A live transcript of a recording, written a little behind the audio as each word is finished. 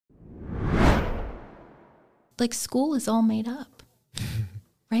like school is all made up,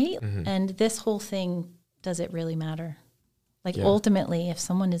 right? And this whole thing, does it really matter? Like ultimately, if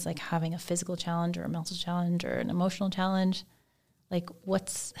someone is like having a physical challenge or a mental challenge or an emotional challenge, like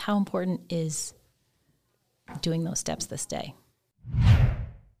how important is doing those steps this day?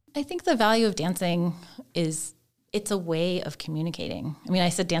 I think the value of dancing is it's a way of communicating. I mean, I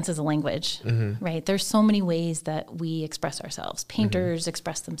said dance is a language, right? There's so many ways that we express ourselves. Painters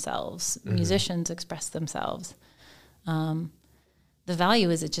express themselves. Musicians express themselves. The value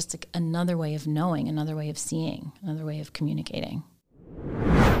is it's just like another way of knowing, another way of seeing, another way of communicating.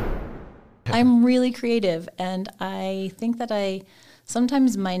 I'm really creative, and I think that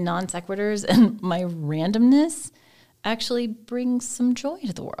sometimes my non sequiturs and my randomness actually brings some joy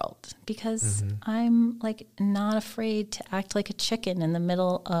to the world, because I'm like not afraid to act like a chicken in the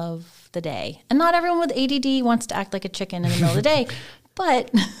middle of the day. And not everyone with ADD wants to act like a chicken in the middle of the day, but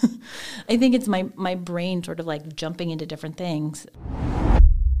I think it's my brain sort of like jumping into different things.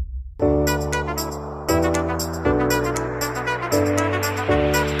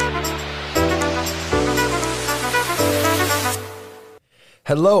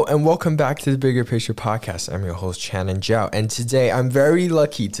 Hello and welcome back to the Bigger Picture Podcast. I'm your host, Channin Zhao, and today I'm very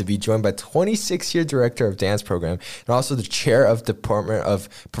lucky to be joined by 26-year director of dance program and also the chair of Department of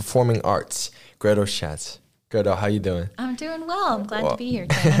Performing Arts, Gretel Schatz. Gretel, how you doing? I'm doing well. I'm glad to be here.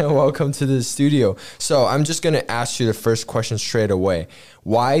 Welcome to the studio. So I'm just going to ask you the first question straight away.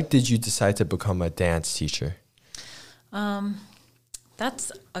 Why did you decide to become a dance teacher?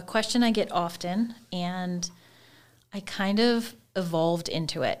 That's a question I get often, and I kind of evolved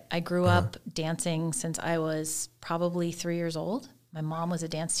into it. I grew up dancing since I was probably 3 years old. My mom was a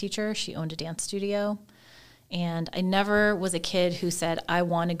dance teacher. She owned a dance studio. And I never was a kid who said, I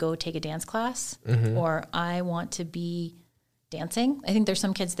want to go take a dance class or I want to be dancing. I think there's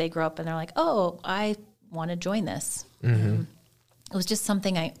some kids, they grow up and they're like, oh, I want to join this. It was just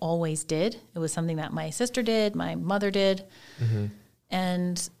something I always did. It was something that my sister did, my mother did.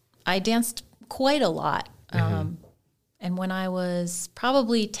 And I danced quite a lot. And when I was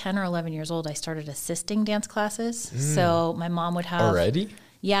probably 10 or 11 years old, I started assisting dance classes. So my mom would have... Already?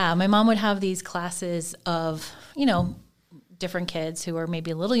 Yeah, my mom would have these classes of, different kids who were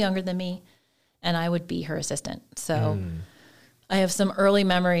maybe a little younger than me, and I would be her assistant. So I have some early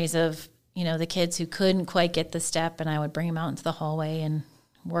memories of, the kids who couldn't quite get the step, and I would bring them out into the hallway and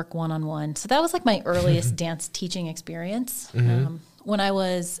work one-on-one. So that was like my earliest dance teaching experience. When I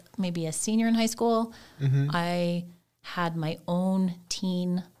was maybe a senior in high school, I had my own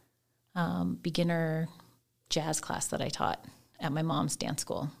teen beginner jazz class that I taught at my mom's dance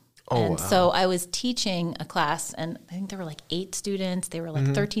school. So I was teaching a class, and I think there were like 8 students. They were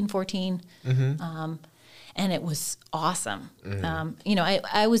like 13, 14. And it was awesome.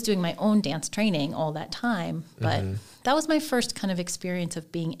 I was doing my own dance training all that time, but that was my first kind of experience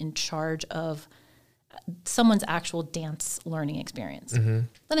of being in charge of someone's actual dance learning experience. Then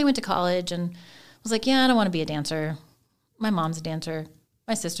I went to college and was like, I don't want to be a dancer. My mom's a dancer.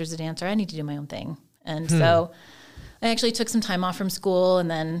 My sister's a dancer. I need to do my own thing. And so I actually took some time off from school and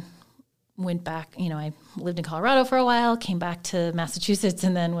then went back. I lived in Colorado for a while, came back to Massachusetts,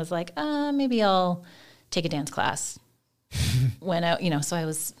 and then was like, maybe I'll take a dance class. Went out, so I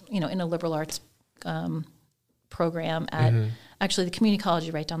was, in a liberal arts program at actually the community college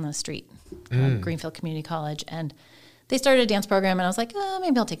right down the street, Greenfield Community College. And they started a dance program, and I was like,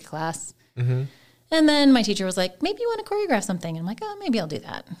 maybe I'll take a class. And then my teacher was like, maybe you want to choreograph something. And I'm like, maybe I'll do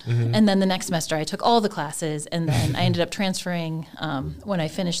that. And then the next semester I took all the classes, and then I ended up transferring. When I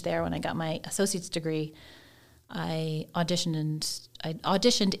finished there, when I got my associate's degree, I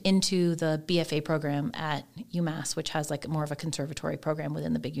auditioned into the BFA program at UMass, which has like more of a conservatory program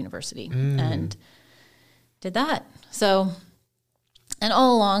within the big university, and did that. So, and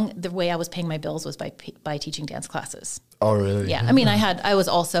all along, the way I was paying my bills was by teaching dance classes. Oh, really? Yeah. I mean, I was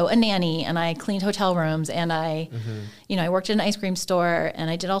also a nanny, and I cleaned hotel rooms, and I worked in an ice cream store, and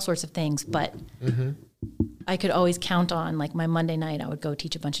I did all sorts of things, but I could always count on like my Monday night, I would go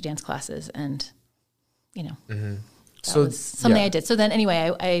teach a bunch of dance classes, and, that was something I did. So then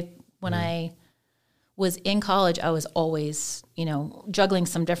anyway, when I was in college, I was always, juggling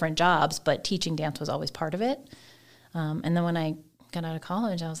some different jobs, but teaching dance was always part of it. And then when I got out of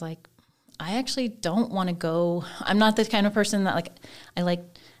college, I was like, I actually don't want to go. I'm not the kind of person that I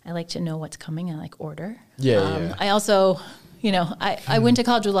like to know what's coming. I like order. I also, I went to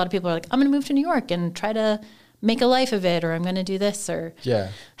college with a lot of people who are like, I'm going to move to New York and try to make a life of it, or I'm going to do this, or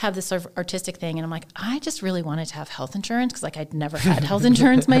have this sort of artistic thing. And I'm like, I just really wanted to have health insurance, because I'd never had health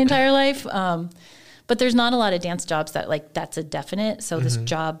insurance my entire life. But there's not a lot of dance jobs that that's a definite. So this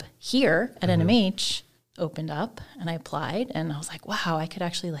job here at NMH opened up and I applied and I was like, wow, I could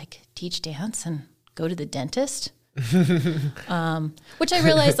actually like teach dance and go to the dentist. Which I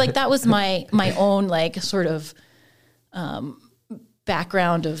realized like that was my own like sort of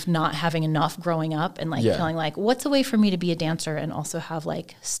background of not having enough growing up and like feeling like what's a way for me to be a dancer and also have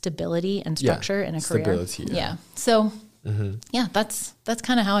like stability and structure in a career. Yeah. So yeah, that's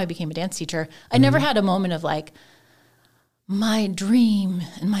kind of how I became a dance teacher. I never had a moment of like, my dream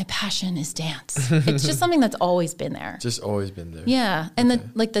and my passion is dance. It's just something that's always been there. Just always been there. Yeah. And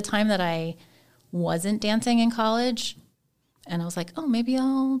the time that I wasn't dancing in college and I was like, oh, maybe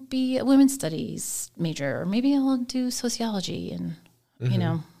I'll be a women's studies major or maybe I'll do sociology. And, you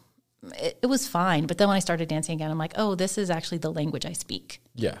know, it was fine. But then when I started dancing again, I'm like, oh, this is actually the language I speak.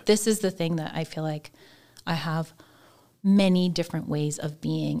 Yeah. This is the thing that I feel like I have many different ways of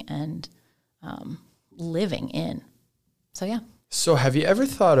being and living in. So, yeah. So have you ever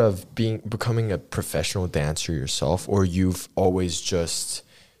thought of becoming a professional dancer yourself, or you've always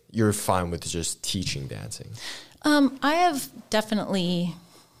you're fine with just teaching dancing? I have definitely,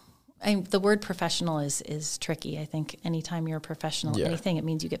 the word professional is tricky. I think anytime you're a professional at anything, it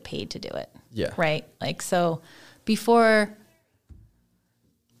means you get paid to do it. Yeah. Right? Like, so before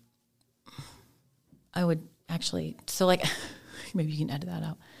I would actually, so like, maybe you can edit that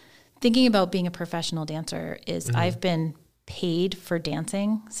out. Thinking about being a professional dancer is I've been paid for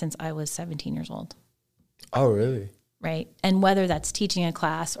dancing since I was 17 years old. Oh, really? Right. And whether that's teaching a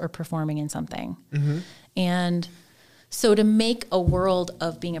class or performing in something. And so to make a world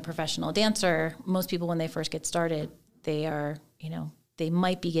of being a professional dancer, most people, when they first get started, they are, you know, they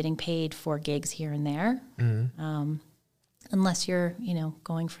might be getting paid for gigs here and there. Unless you're, you know,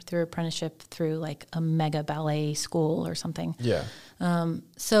 going through apprenticeship through like a mega ballet school or something. Yeah.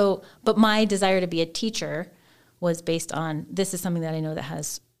 But my desire to be a teacher was based on, this is something that I know that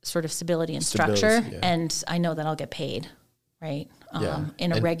has sort of stability and structure, and I know that I'll get paid, right?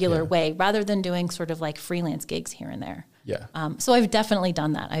 In a regular way, rather than doing sort of like freelance gigs here and there. Yeah. So I've definitely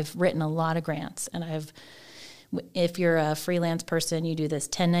done that. I've written a lot of grants, and if you're a freelance person, you do this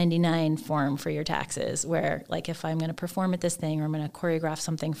 1099 form for your taxes, where like if I'm going to perform at this thing or I'm going to choreograph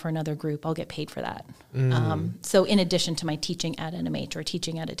something for another group, I'll get paid for that. So in addition to my teaching at NMH or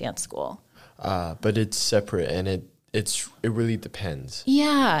teaching at a dance school. But it's separate, and it really depends.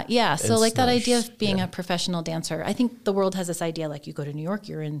 Yeah, yeah. So like that idea of being a professional dancer, I think the world has this idea like you go to New York,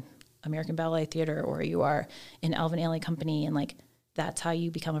 you're in American Ballet Theater, or you are in Alvin Ailey Company, and like that's how you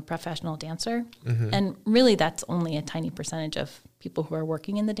become a professional dancer. And really that's only a tiny percentage of people who are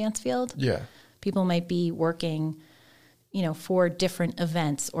working in the dance field. Yeah. People might be working, you know, for different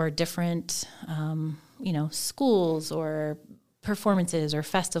events or different, you know, schools or performances or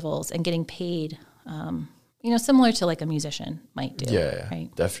festivals and getting paid, you know, similar to like a musician might do. Yeah,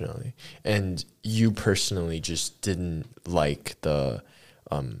 right? Definitely. And you personally just didn't like the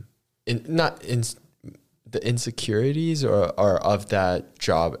insecurities or of that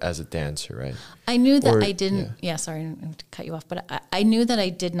job as a dancer, right? I knew that I didn't. Yeah, sorry, I didn't mean to cut you off, but I knew that I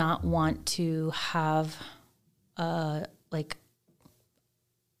did not want to have like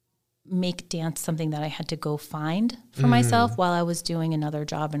make dance something that I had to go find for myself while I was doing another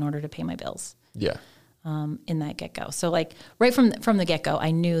job in order to pay my bills. Yeah. In that get-go. So like right from the get-go,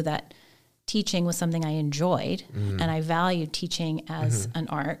 I knew that teaching was something I enjoyed, and I valued teaching as an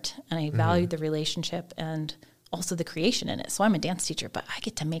art, and I valued the relationship and also the creation in it. So I'm a dance teacher, but I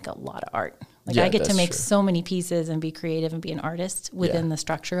get to make a lot of art. Like I get to make so many pieces and be creative and be an artist within the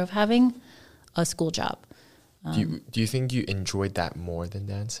structure of having a school job. Do you think you enjoyed that more than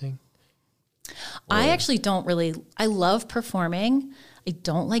dancing? I actually don't really. I love performing. I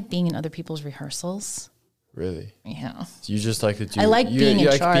don't like being in other people's rehearsals. Really? Yeah. So you just like to do. I like being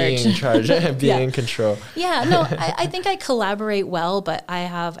in charge. Being in charge and being in control. Yeah. No, I think I collaborate well, but I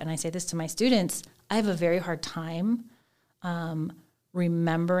have, and I say this to my students, I have a very hard time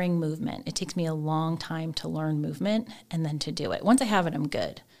remembering movement. It takes me a long time to learn movement and then to do it. Once I have it, I'm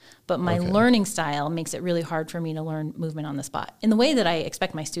good. But my learning style makes it really hard for me to learn movement on the spot in the way that I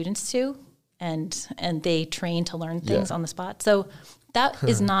expect my students to, and they train to learn things on the spot. So that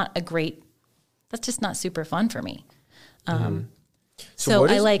is not a great. That's just not super fun for me. So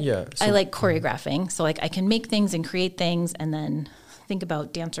I like choreographing. So like I can make things and create things, and then think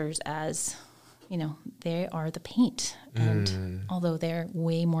about dancers as, you know, they are the paint. And although they're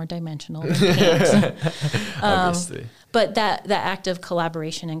way more dimensional than paint, obviously. But that act of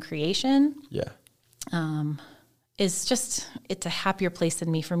collaboration and creation, is just, it's a happier place than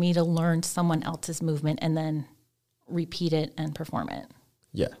me for me to learn someone else's movement and then repeat it and perform it.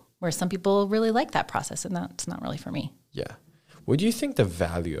 Yeah. Where some people really like that process, and that's not really for me. Yeah. What do you think the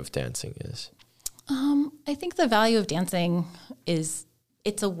value of dancing is? I think the value of dancing is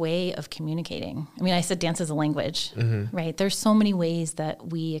it's a way of communicating. I mean, I said dance is a language, right? There's so many ways that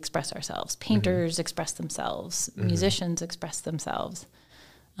we express ourselves. Painters express themselves. Musicians express themselves.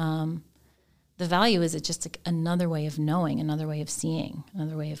 The value is it's just like another way of knowing, another way of seeing,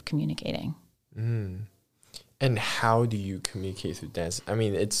 another way of communicating. And how do you communicate through dance? I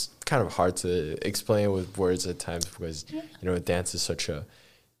mean, it's kind of hard to explain with words at times because, dance is such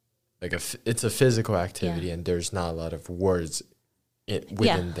it's a physical activity and there's not a lot of words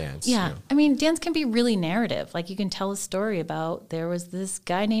within dance. Yeah. I mean, dance can be really narrative. Like you can tell a story about there was this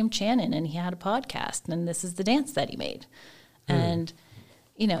guy named Channin and he had a podcast and this is the dance that he made. And,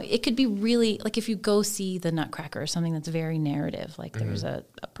 it could be really, like if you go see the Nutcracker or something that's very narrative, like there's a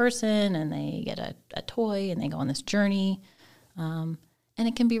person and they get a toy and they go on this journey. And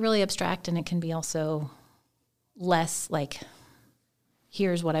it can be really abstract and it can be also less like,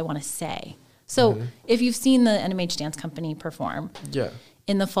 here's what I want to say. So if you've seen the NMH Dance Company perform,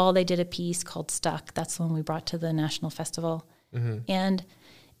 in the fall they did a piece called Stuck. That's the one we brought to the National Festival. And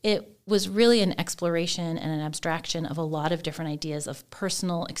it was really an exploration and an abstraction of a lot of different ideas of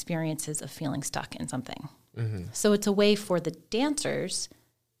personal experiences of feeling stuck in something. So it's a way for the dancers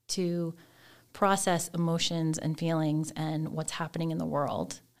to process emotions and feelings and what's happening in the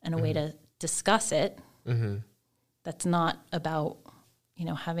world and a way to discuss it that's not about,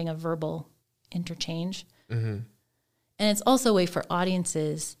 having a verbal interchange. And it's also a way for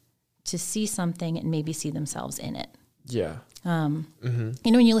audiences to see something and maybe see themselves in it. Yeah. When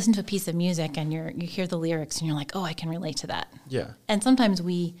you listen to a piece of music and you hear the lyrics and you're like, oh, I can relate to that. Yeah. And sometimes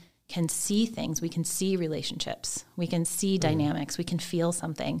we can see things, we can see relationships, we can see dynamics, we can feel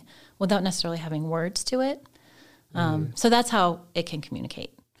something without necessarily having words to it. So that's how it can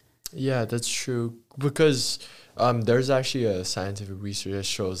communicate. Yeah, that's true. Because there's actually a scientific research that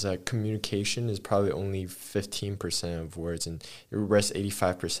shows that communication is probably only 15% of words and the rest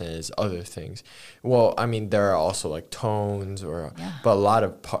 85% is other things. Well, I mean, there are also like tones but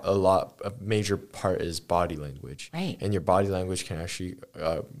a major part is body language. Right. And your body language can actually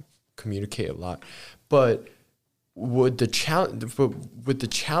communicate a lot. But with the challenge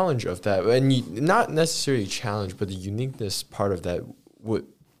of that, and not necessarily challenge, but the uniqueness part of that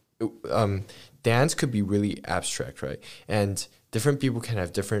dance could be really abstract, right? And different people can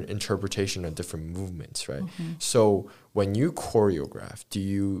have different interpretation of different movements, right? So when you choreograph,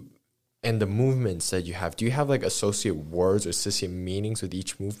 and the movements that you have, do you have like associate words or associate meanings with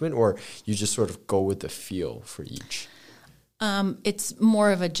each movement, or you just sort of go with the feel for each? It's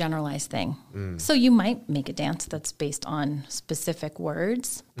more of a generalized thing. So you might make a dance that's based on specific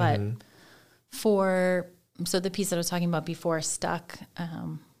words, but so the piece that I was talking about before, Stuck,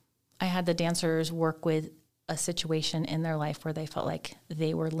 I had the dancers work with a situation in their life where they felt like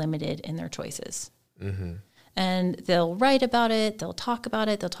they were limited in their choices. And they'll write about it, they'll talk about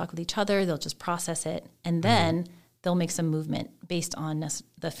it, they'll talk with each other, they'll just process it, and then they'll make some movement based on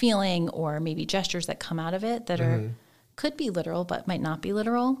the feeling or maybe gestures that come out of it that could be literal but might not be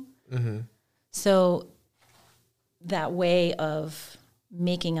literal. So that way of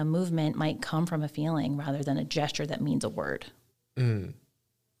making a movement might come from a feeling rather than a gesture that means a word.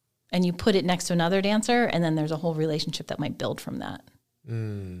 And you put it next to another dancer, and then there's a whole relationship that might build from that.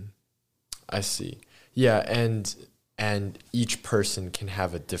 I see. Yeah, and each person can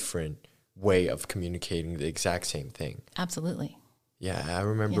have a different way of communicating the exact same thing. Absolutely. Yeah, I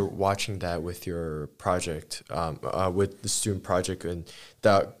remember watching that with your project, with the student project in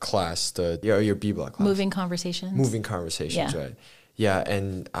that class, your B-block class. Moving conversations, right? Yeah,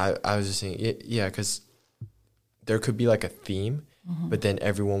 and I was just saying, because there could be like a theme, but then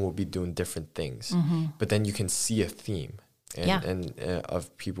everyone will be doing different things. But then you can see a theme and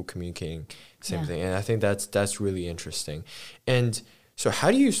of people communicating the same thing. And I think that's really interesting. And so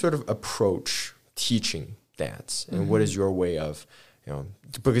how do you sort of approach teaching dance? And what is your way of,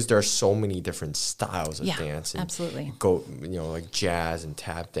 because there are so many different styles of dance. And absolutely. Like jazz and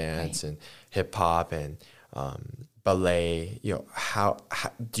tap dance and hip hop and ballet. How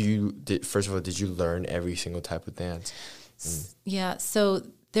first of all, did you learn every single type of dance? Yeah, so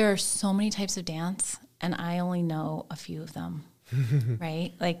there are so many types of dance, and I only know a few of them,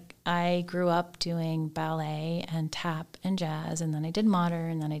 right? Like I grew up doing ballet and tap and jazz, and then I did modern,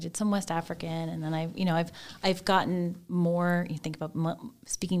 and then I did some West African, and then I've gotten more. You think about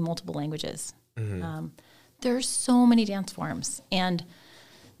speaking multiple languages. There are so many dance forms, and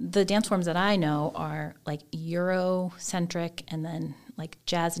the dance forms that I know are like Eurocentric, and then like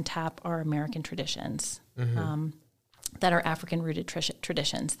jazz and tap are American traditions. That are African-rooted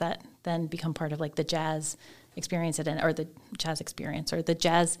traditions that then become part of like the jazz experience or the jazz experience or the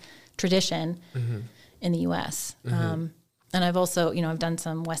jazz tradition. in the U.S. And I've also, I've done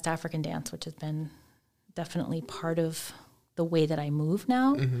some West African dance, which has been definitely part of the way that I move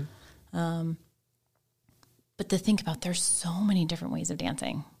now. But to think about, there's so many different ways of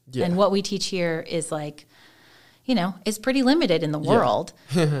dancing. Yeah. And what we teach here is like, is pretty limited in the world.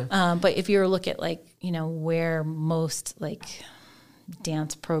 But if you look at like, where most like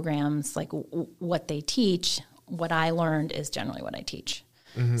dance programs, like what they teach, what I learned is generally what I teach.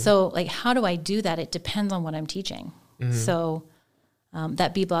 So like, how do I do that? It depends on what I'm teaching. So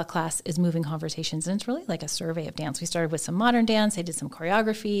that B block class is moving conversations, and it's really like a survey of dance. We started with some modern dance. I did some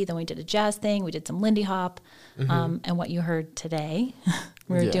choreography. Then we did a jazz thing. We did some Lindy Hop. And what you heard today,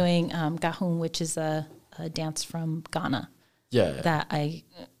 we're doing Gahun, which is a dance from Ghana. That I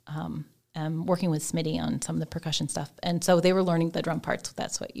am working with Smitty on some of the percussion stuff. And so they were learning the drum parts.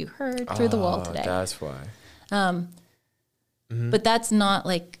 That's what you heard through the wall today. That's why. But that's not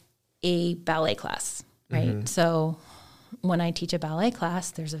like a ballet class, right? So when I teach a ballet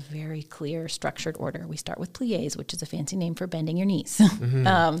class, there's a very clear structured order. We start with pliés, which is a fancy name for bending your knees.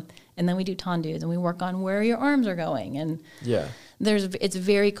 And then we do tendus, and we work on where your arms are going. And it's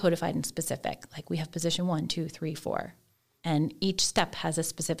very codified and specific. Like we have position 1, 2, 3, 4. And each step has a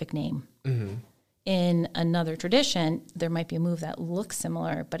specific name. In another tradition, there might be a move that looks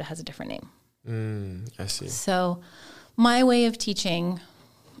similar, but it has a different name. I see. So my way of teaching,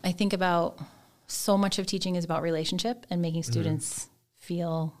 I think about so much of teaching is about relationship and making students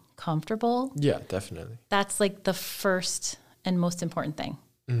feel comfortable. Yeah, definitely. That's like the first and most important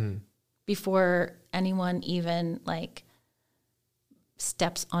thing. Before anyone even like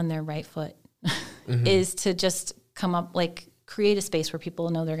steps on their right foot is to just come up, like create a space where people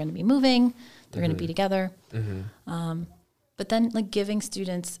know they're going to be moving, they're going to be together. But then like giving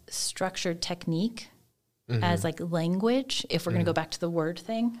students structured technique as like language, if we're going to go back to the word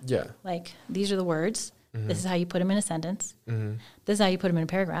thing. Like these are the words. This is how you put them in a sentence. This is how you put them in a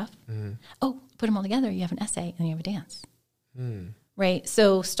paragraph. Oh, put them all together. You have an essay and you have a dance. Right?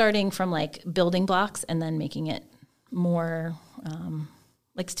 So starting from like building blocks and then making it more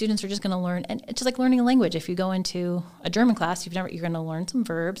like students are just going to learn, and it's just like learning a language. If you go into a German class, you're going to learn some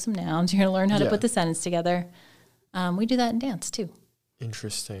verbs, some nouns. You're going to learn how to put the sentence together. We do that in dance too.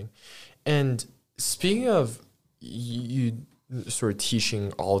 Interesting. And speaking of you sort of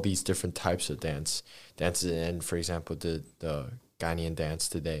teaching all these different types of dances, and for example, the Ghanaian dance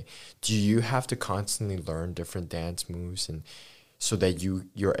today, do you have to constantly learn different dance moves and so that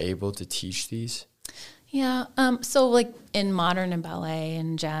you're able to teach these? Yeah. So like in modern and ballet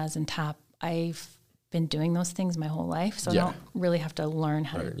and jazz and tap, I've been doing those things my whole life. So I don't really have to learn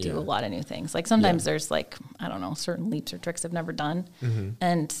how to do a lot of new things. Like sometimes there's like, I don't know, certain leaps or tricks I've never done.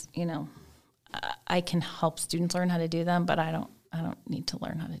 And, I can help students learn how to do them, but I don't need to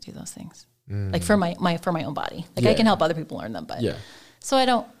learn how to do those things. Like for my own body. Like I can help other people learn them, but so I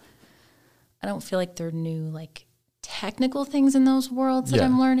don't feel like they're new like technical things in those worlds that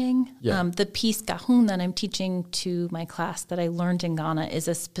I'm learning. The piece Gahun that I'm teaching to my class that I learned in Ghana is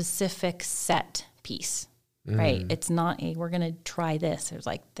a specific set piece. Right? It's not we're going to try this.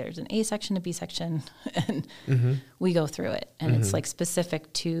 There's an A section, a B section, and we go through it. And it's like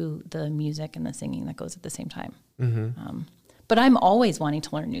specific to the music and the singing that goes at the same time. But I'm always wanting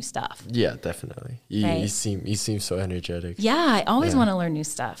to learn new stuff. Yeah, definitely. You seem so energetic. Yeah, I always want to learn new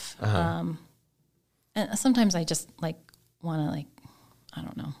stuff. And sometimes I just like want to I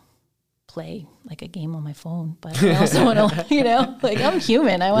don't know, play like a game on my phone, but I also want to, like I'm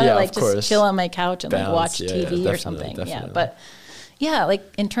human. I want to just chill on my couch and like watch TV or something. Definitely. But like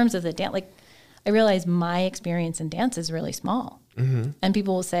in terms of the dance, like I realize my experience in dance is really small. And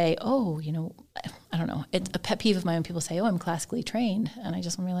people will say, oh, I don't know. It's a pet peeve of mine when people say, oh, I'm classically trained. And I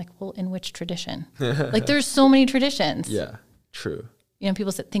just want to be like, well, in which tradition? Like there's so many traditions. Yeah, true.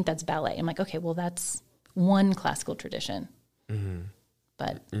 People think that's ballet. I'm like, okay, well, that's one classical tradition.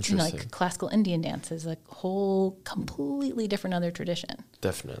 But like classical Indian dance is a whole completely different other tradition.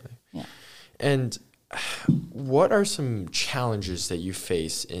 Definitely. Yeah. And what are some challenges that you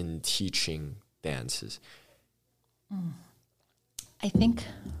face in teaching dances? I think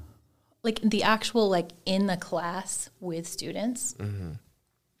like the actual like in the class with students.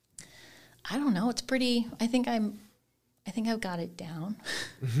 I don't know. It's pretty. I think I've got it down.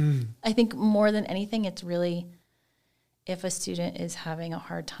 I think more than anything, it's really if a student is having a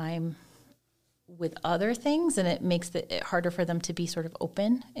hard time with other things and it makes it harder for them to be sort of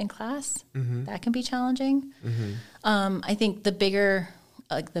open in class, that can be challenging. I think the bigger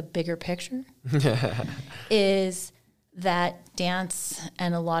picture is that dance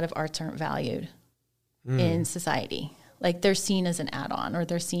and a lot of arts aren't valued in society. like they're seen as an add-on, or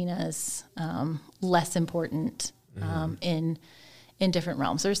they're seen as less important in different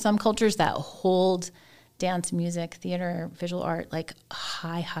realms. There's some cultures that hold dance, music, theater, visual art like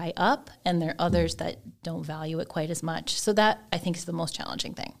high up, and there are others that don't value it quite as much. So that, I think, is the most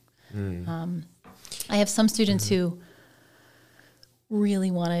challenging thing. I have some students who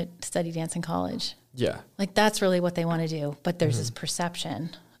really want to study dance in college. Yeah. Like that's really what they want to do. But there's this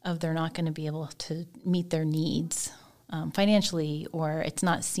perception of they're not going to be able to meet their needs financially, or it's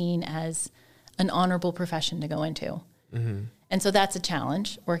not seen as an honorable profession to go into. And so that's a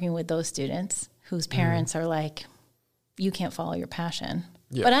challenge, working with those students whose parents are like, you can't follow your passion.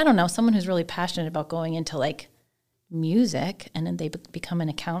 Yeah. But I don't know, someone who's really passionate about going into like music and then they become an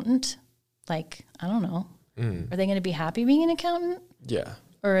accountant, like, I don't know. Are they going to be happy being an accountant? Yeah.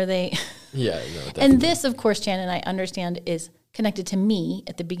 Or are they? Yeah, no, definitely. And this, of course, Channin, I understand, is connected to me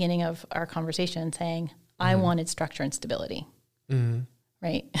at the beginning of our conversation saying I wanted structure and stability.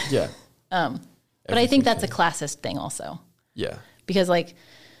 Right? Yeah. But I think that's a classist thing also. Yeah. Because like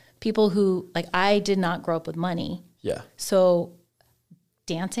people who, like I did not grow up with money. Yeah. So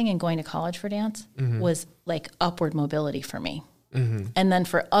dancing and going to college for dance was like upward mobility for me. And then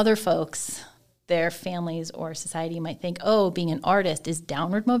for other folks, their families or society might think, oh, being an artist is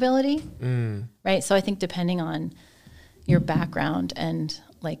downward mobility. Right? So I think depending on your background and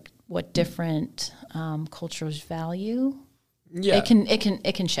like what different cultures value, yeah,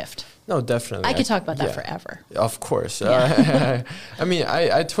 it can shift. No, definitely. I could talk about that forever. Of course. Yeah. I mean,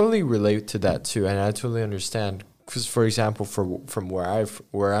 I totally relate to that too, and I totally understand. Because, for example, from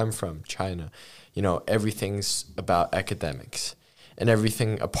where I'm from, China, you know, everything's about academics, and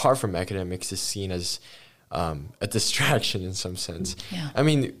everything apart from academics is seen as a distraction in some sense. Yeah. I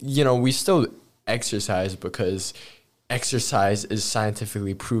mean, you know, we still exercise because exercise is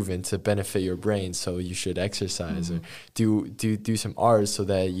scientifically proven to benefit your brain, so you should exercise or do some art so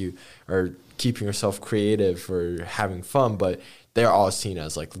that you are keeping yourself creative or having fun, but they're all seen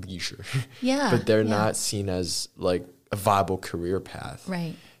as like leisure. Yeah. But they're not seen as like a viable career path.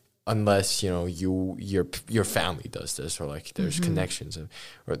 Right. Unless, you know, your family does this, or like there's connections,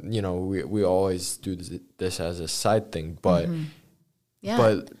 or you know, we always do this as a side thing, but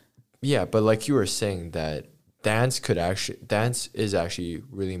but like you were saying that dance is actually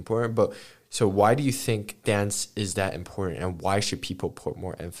really important. But so why do you think dance is that important, and why should people put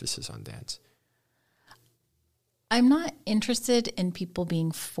more emphasis on dance? I'm not interested in people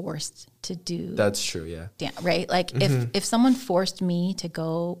being forced to do. That's true, yeah. Right? Like if someone forced me to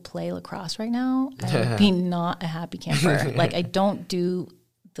go play lacrosse right now, I would be not a happy camper. Like I don't do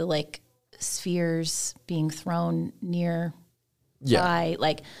the like spheres being thrown near by,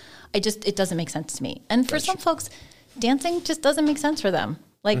 like it doesn't make sense to me. And for some folks, dancing just doesn't make sense for them.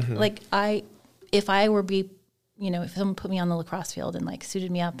 Like if someone put me on the lacrosse field and like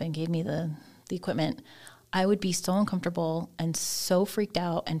suited me up and gave me the equipment, I would be so uncomfortable and so freaked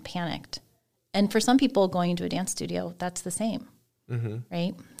out and panicked. And for some people, going into a dance studio, that's the same,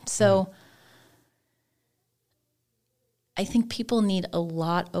 right? So I think people need a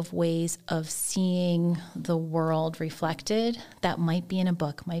lot of ways of seeing the world reflected that might be in a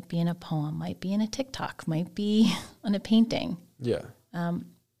book, might be in a poem, might be in a TikTok, might be on a painting. Yeah. I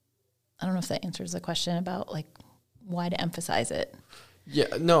don't know if that answers the question about like why to emphasize it. Yeah,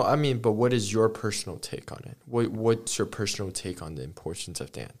 no, I mean, but what is your personal take on it? What's your personal take on the importance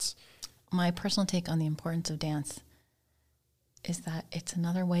of dance? My personal take on the importance of dance is that it's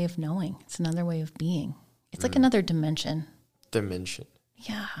another way of knowing. It's another way of being. It's like another dimension. Dimension.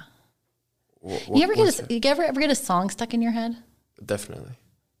 Yeah. You ever get a song stuck in your head? Definitely.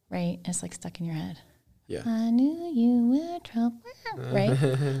 Right? It's like stuck in your head. Yeah. I knew you were trouble. Right?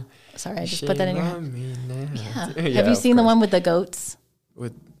 Sorry, I just put that in your head. Yeah. Have you seen the one with the goats?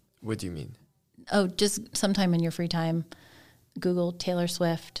 What do you mean? Oh, just sometime in your free time, Google Taylor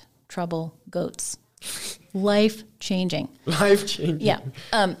Swift, Trouble, Goats. Life-changing. Life-changing. Yeah.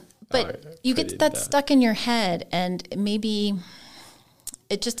 But you get that stuck in your head, and maybe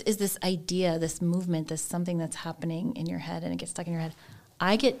it just is this idea, this movement, this something that's happening in your head, and it gets stuck in your head.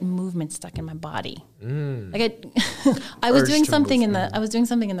 I get movement stuck in my body. Like I was doing something in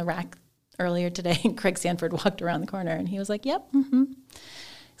the rack earlier today, and Craig Sanford walked around the corner, and he was like, "Yep."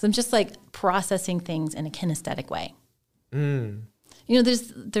 So I'm just like processing things in a kinesthetic way. You know,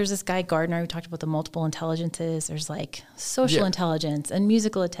 there's this guy Gardner who talked about the multiple intelligences. There's like social intelligence and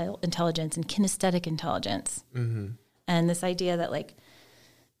musical intelligence and kinesthetic intelligence. And this idea that like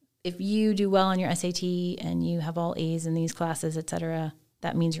if you do well on your SAT and you have all A's in these classes, et cetera,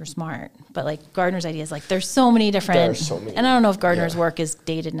 that means you're smart. But like Gardner's idea is like there's so many different. And I don't know if Gardner's work is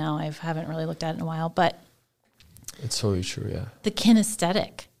dated now. I haven't really looked at it in a while, but It's totally true. Yeah. The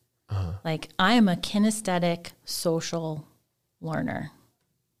kinesthetic. Like I am a kinesthetic social learner.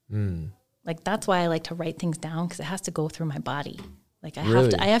 Like that's why I like to write things down, because it has to go through my body. Like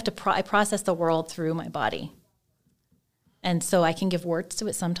I process the world through my body. And so I can give words to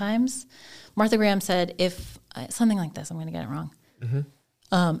it sometimes. Martha Graham said, something like this, I'm going to get it wrong.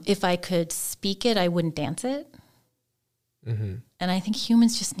 If I could speak it, I wouldn't dance it. And I think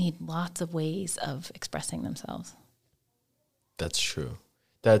humans just need lots of ways of expressing themselves. That's true.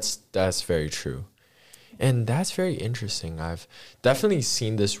 That's very true. And that's very interesting. I've definitely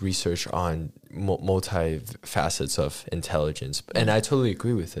seen this research on multi-facets of intelligence, and I totally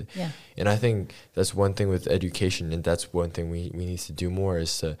agree with it. Yeah. And I think that's one thing with education, and that's one thing we need to do more,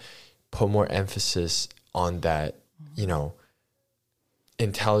 is to put more emphasis on that, you know,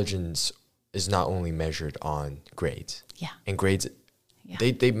 intelligence is not only measured on grades. Yeah. And grades,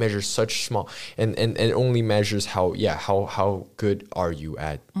 they measure such small, and it only measures how good are you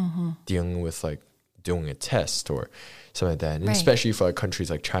at dealing with like doing a test or something like that. And especially for like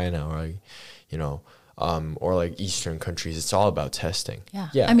countries like China or like, you know, or like Eastern countries, it's all about testing.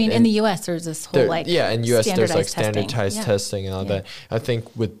 Yeah. I mean, in the US, there's this whole like in US there's like standardized testing and all that. I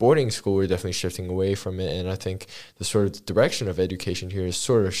think with boarding school, we're definitely shifting away from it. And I think the sort of direction of education here is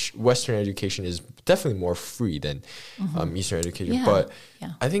sort of Western education is definitely more free than Eastern education. But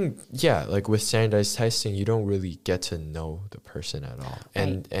I think, like with standardized testing, you don't really get to know the person at all.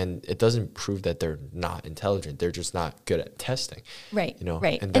 And it doesn't prove that they're not intelligent. They're just not good at testing. Right. You know,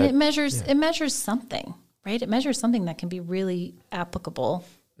 and it measures something. Right? It measures something that can be really applicable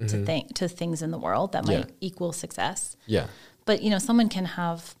to things in the world that might equal success. Yeah. But, you know, someone can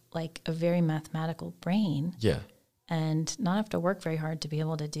have like a very mathematical brain and not have to work very hard to be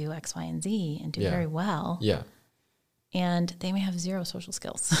able to do X, Y, and Z and do very well. Yeah. And they may have zero social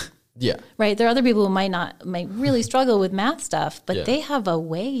skills. Right? There are other people who might really struggle with math stuff, but they have a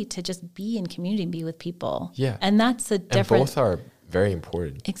way to just be in community and be with people. Yeah. And that's a different... And both are very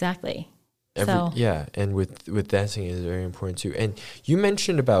important. Exactly. And with dancing is very important too. And you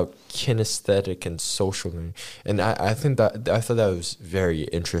mentioned about kinesthetic and social learning, and I thought that was very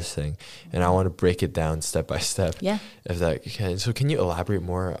interesting, and I want to break it down step by step. Yeah. If that can. So can you elaborate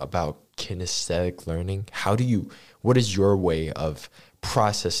more about kinesthetic learning? What is your way of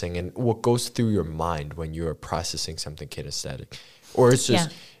processing, and what goes through your mind when you are processing something kinesthetic? Or it's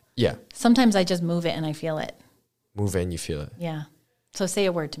just Sometimes I just move it and I feel it. Move it and you feel it. Yeah. So say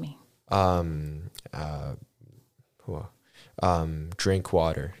a word to me. Drink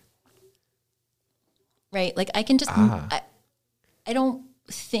water. Right. Like I can just, I don't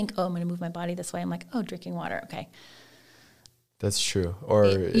think, I'm going to move my body this way. I'm like, drinking water. Okay. That's true. Or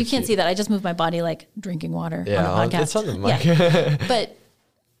you can't see that. I just move my body like drinking water on a podcast. It's on the mic. But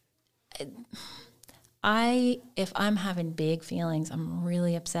if I'm having big feelings, I'm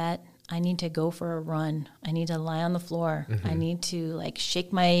really upset, I need to go for a run. I need to lie on the floor. I need to like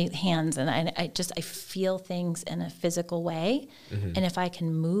shake my hands, and I feel things in a physical way. And if I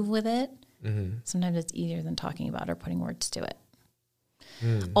can move with it, sometimes it's easier than talking about or putting words to it.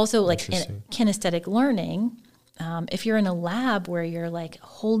 Also, like in kinesthetic learning, if you're in a lab where you're like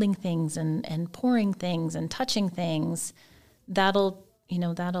holding things and pouring things and touching things, that'll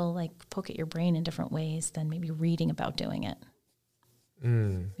like poke at your brain in different ways than maybe reading about doing it.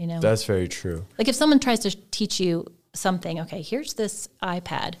 You know, that's very true. Like if someone tries to teach you something, okay, here's this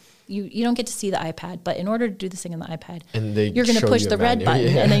iPad. You don't get to see the iPad, but in order to do this thing on the iPad, you're going to push the red button,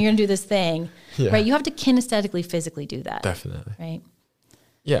 and then you're going to do this thing, right? You have to kinesthetically, physically do that. Definitely. Right.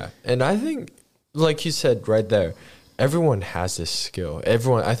 Yeah. And I think, like you said right there, everyone has this skill.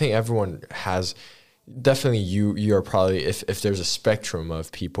 I think everyone has, definitely you are probably, if there's a spectrum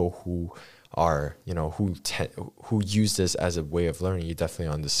of people who are, you know, who use this as a way of learning, you're definitely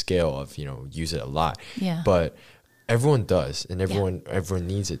on the scale of, you know, use it a lot. Yeah. But everyone does, and everyone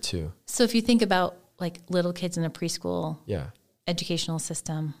needs it too. So if you think about like little kids in a preschool educational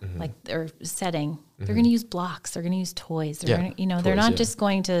system, like their setting, they're going to use blocks, they're going to use toys. They're going to, you know, they're not just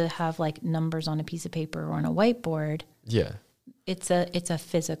going to have like numbers on a piece of paper or on a whiteboard. Yeah. It's a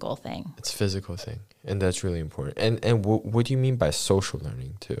physical thing. It's a physical thing. And that's really important. And what do you mean by social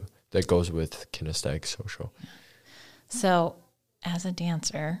learning too? That goes with kinesthetic social. So as a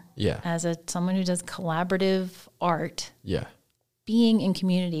dancer, as someone who does collaborative art, being in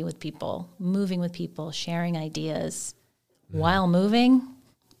community with people, moving with people, sharing ideas while moving,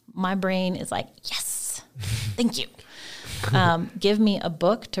 my brain is like, yes, thank you. Give me a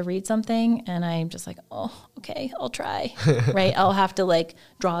book to read something, and I'm just like, oh, okay, I'll try. Right? I'll have to like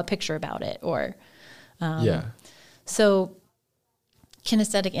draw a picture about it, or so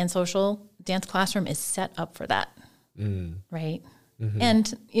kinesthetic and social dance classroom is set up for that. right?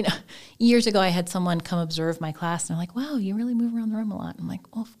 And, years ago I had someone come observe my class and they're like, wow, you really move around the room a lot. I'm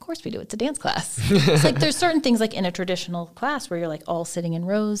like, well, of course we do. It's a dance class. It's like there's certain things like in a traditional class where you're like all sitting in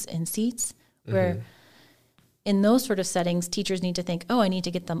rows and seats where in those sort of settings, teachers need to think, oh, I need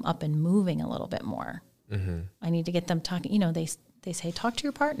to get them up and moving a little bit more. I need to get them talking. They say, talk to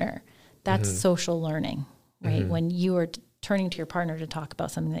your partner. That's social learning, right? When you are turning to your partner to talk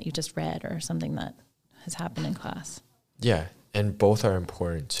about something that you just read or something that has happened in class. Yeah. And both are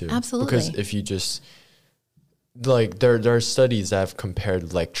important too. Absolutely. Because if you just, like, there are studies that have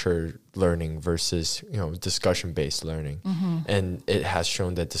compared lecture learning versus, discussion-based learning. And it has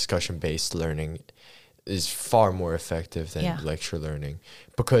shown that discussion-based learning is far more effective than lecture learning.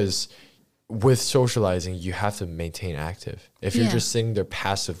 Because with socializing, you have to maintain active. If you're just sitting there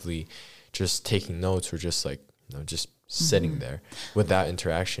passively, just taking notes or just like, just sitting there without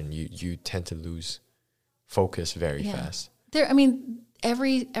interaction, you tend to lose focus very fast.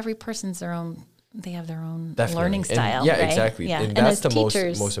 Every person's their own. They have their own learning style. And, right? Exactly. Yeah. And that's the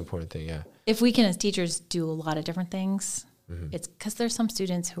most important thing. Yeah. If we can, as teachers, do a lot of different things, it's because there's some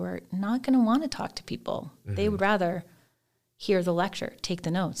students who are not going to want to talk to people. They would rather hear the lecture, take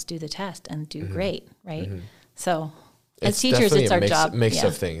the notes, do the test, and do great. Right. So, as teachers, it's our job. Mix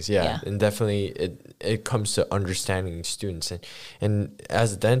of things. Yeah. And definitely, it comes to understanding students, and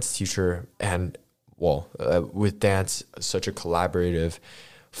as a dance teacher and with dance, such a collaborative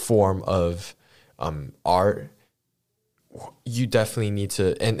form of art, you definitely need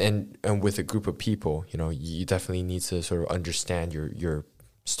to, and with a group of people, you definitely need to sort of understand your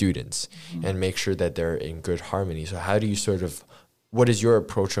students and make sure that they're in good harmony. So how do you what is your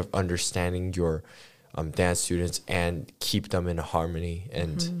approach of understanding your dance students and keep them in harmony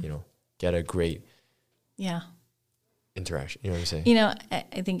and, get a great interaction? You know what I'm saying?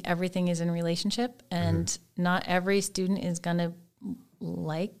 I think everything is in relationship, and not every student is going to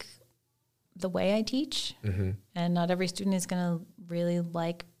like the way I teach, and not every student is going to really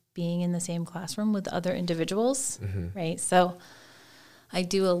like being in the same classroom with other individuals, right? So I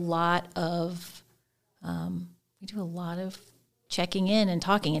do a lot of checking in and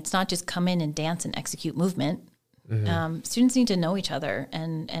talking. It's not just come in and dance and execute movement. Students need to know each other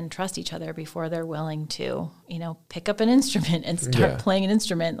and trust each other before they're willing to, pick up an instrument and start playing an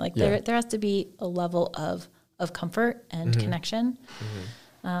instrument. Like there has to be a level of comfort and connection.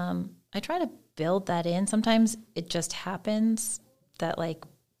 I try to build that in. Sometimes it just happens that like,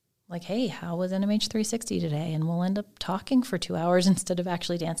 hey, how was NMH 360 today? And we'll end up talking for 2 hours instead of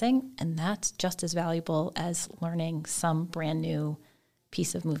actually dancing. And that's just as valuable as learning some brand new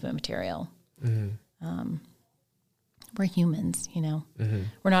piece of movement material. We're humans,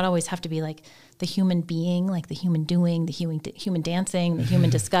 We're not always have to be like the human being, like the human doing, the human dancing, the human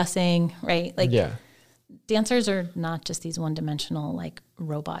discussing, right? Like dancers are not just these one-dimensional like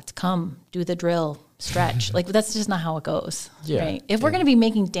robots. Come, do the drill, stretch. Like that's just not how it goes, right? If we're going to be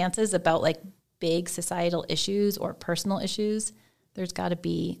making dances about like big societal issues or personal issues, there's got to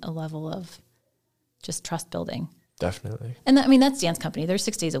be a level of just trust building. Definitely. And that's dance company. There's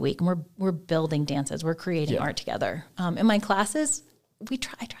 6 days a week, and we're building dances. We're creating art together. In my classes, I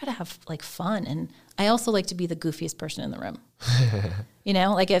try to have like fun, and I also like to be the goofiest person in the room.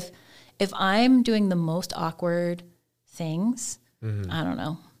 Like if I'm doing the most awkward things, I don't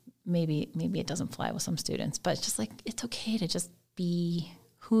know, maybe it doesn't fly with some students, but it's just like it's okay to just be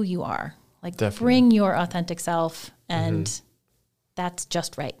who you are. Like bring your authentic self, and that's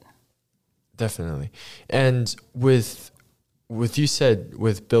just right. Definitely. And with you said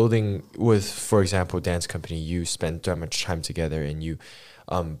with building with, for example, dance company, you spend that much time together and you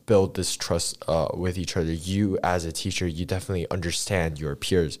build this trust with each other. You as a teacher, you definitely understand your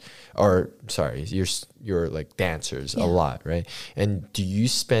peers, or sorry, your like dancers a lot, right? And do you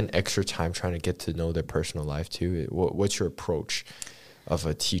spend extra time trying to get to know their personal life too? What's your approach of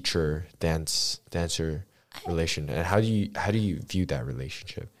a teacher dancer relation, and how do you view that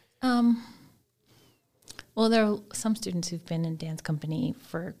relationship? Well, there are some students who've been in dance company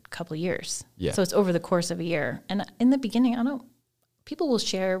for a couple of years. Yeah. So it's over the course of a year. And in the beginning, people will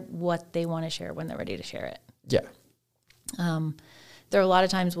share what they want to share when they're ready to share it. Yeah. There are a lot of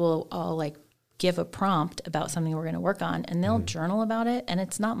times I'll like give a prompt about something we're going to work on, and they'll journal about it. And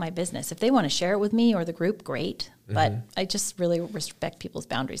it's not my business. If they want to share it with me or the group, great. But I just really respect people's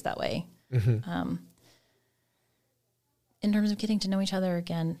boundaries that way. In terms of getting to know each other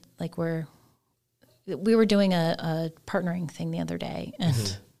again, like we were doing a partnering thing the other day,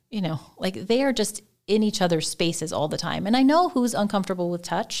 and like they are just in each other's spaces all the time. And I know who's uncomfortable with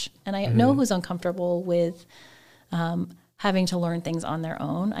touch, and I know who's uncomfortable with having to learn things on their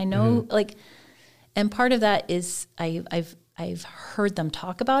own. I know And part of that is I've heard them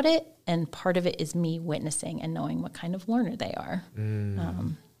talk about it, and part of it is me witnessing and knowing what kind of learner they are.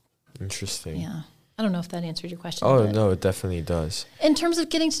 Interesting. Yeah. I don't know if that answered your question. Oh, no, it definitely does. In terms of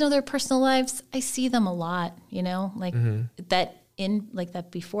getting to know their personal lives, I see them a lot, like that in like that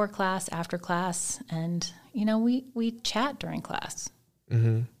before class, after class, and we chat during class.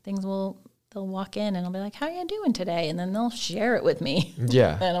 They'll walk in and I'll be like, "How are you doing today?" And then they'll share it with me.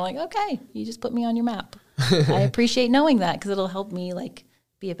 Yeah. And I'm like, "Okay, you just put me on your map." I appreciate knowing that because it'll help me like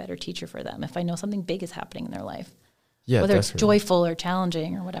be a better teacher for them if I know something big is happening in their life. Yeah, whether definitely. It's joyful or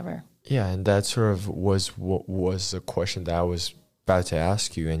challenging or whatever. Yeah, and that sort of was a question that I was about to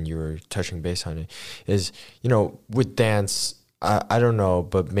ask you, and you were touching base on it. Is with dance, I don't know,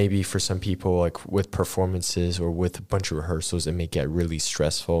 but maybe for some people, like with performances or with a bunch of rehearsals, it may get really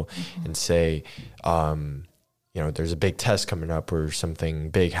stressful. And say, there's a big test coming up or something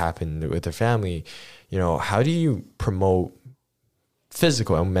big happened with their family. How do you promote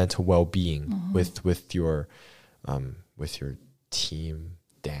physical and mental well-being with your team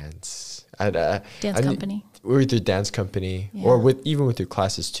dance company, or with your dance company, yeah. or even with your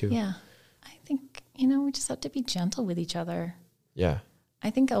classes too? Yeah, I think we just have to be gentle with each other. Yeah,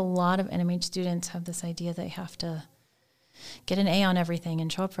 I think a lot of NMH students have this idea they have to get an A on everything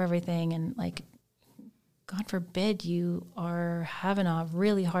and show up for everything, and like, God forbid you are having a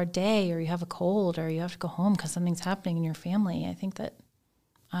really hard day or you have a cold or you have to go home because something's happening in your family. I think that,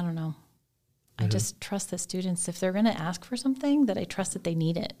 I don't know. I just trust the students, if they're going to ask for something, that I trust that they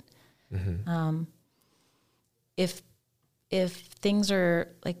need it. If things are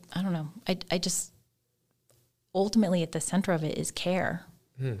like, I don't know, I just, ultimately at the center of it is care.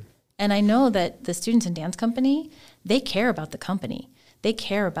 And I know that the students in dance company, they care about the company. They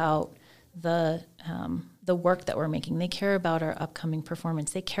care about the work that we're making. They care about our upcoming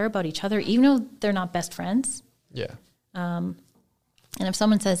performance. They care about each other, even though they're not best friends. Yeah. And if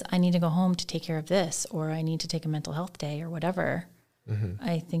someone says, I need to go home to take care of this, or I need to take a mental health day or whatever,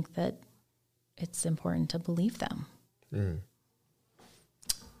 I think that it's important to believe them.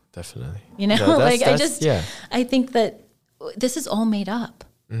 Definitely. I think that this is all made up.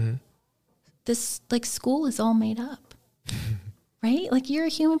 This, like, school is all made up, right? Like, you're a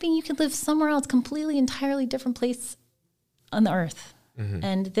human being. You could live somewhere else, completely, entirely different place on the earth.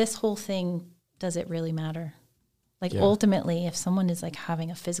 And this whole thing, does it really matter? Like, ultimately, if someone is like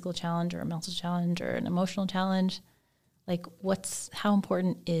having a physical challenge or a mental challenge or an emotional challenge, like, how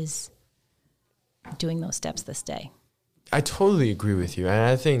important is doing those steps this day? I totally agree with you, and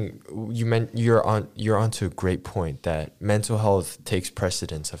I think you're onto a great point that mental health takes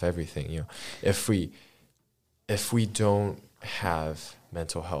precedence of everything. If we don't have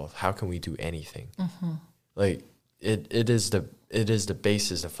mental health, how can we do anything? Like, it is the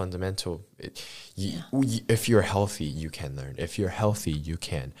basis, the fundamental. If you're healthy, you can learn. If you're healthy, you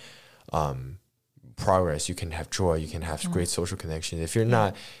can progress. You can have joy. You can have great social connections. If you're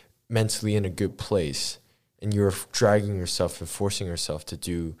not mentally in a good place, and you're dragging yourself and forcing yourself to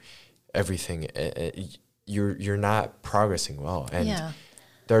do everything, you're not progressing well. And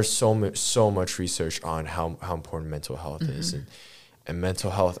there's so much research on how important mental health is, and mental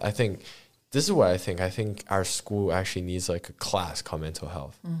health. I think this is what I think. I think our school actually needs like a class called mental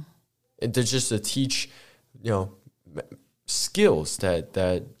health, and just to teach, skills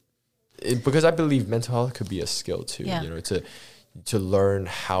because I believe mental health could be a skill too. To learn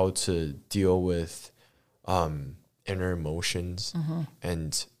how to deal with inner emotions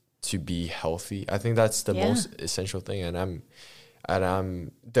and to be healthy. I think that's the most essential thing. And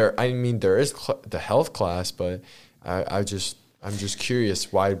I'm there. I mean, there is the health class, but I'm just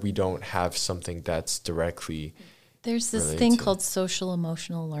curious why we don't have something that's directly. There's this thing called social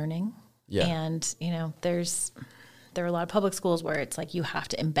emotional learning. Yeah. And there are a lot of public schools where it's like you have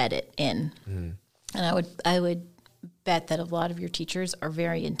to embed it in. And I would bet that a lot of your teachers are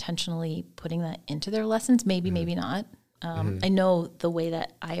very intentionally putting that into their lessons. Maybe not. I know the way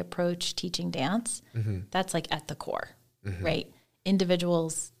that I approach teaching dance, that's like at the core, right?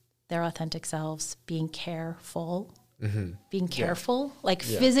 Individuals, their authentic selves, being careful, like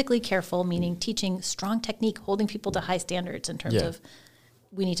physically careful, meaning teaching strong technique, holding people to high standards in terms of,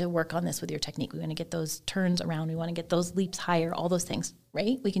 we need to work on this with your technique. We want to get those turns around. We want to get those leaps higher, all those things,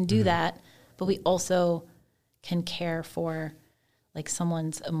 right? We can do that, but we also can care for like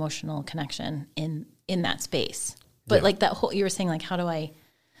someone's emotional connection in that space. But like that whole, you were saying like, how do I,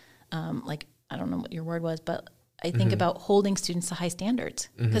 like, I don't know what your word was, but I think about holding students to high standards,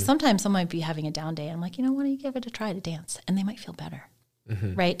 because sometimes someone might be having a down day and I'm like, why don't you give it a try to dance? And they might feel better,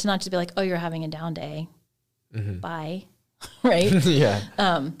 right? To not just be like, oh, you're having a down day. Bye. right? Yeah,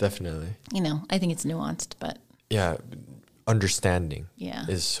 definitely. You know, I think it's nuanced, but Yeah, understanding yeah,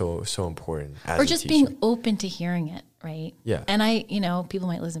 is so important as or a just teacher. being open to hearing it, right? Yeah. And you know, people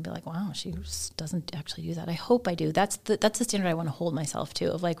might listen and be like, "Wow, she just doesn't actually do that." I hope I do. That's the standard I want to hold myself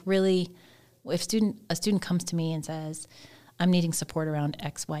to. Of like, really, if a student comes to me and says, "I'm needing support around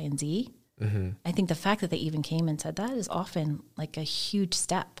X, Y, and Z," I think the fact that they even came and said that is often like a huge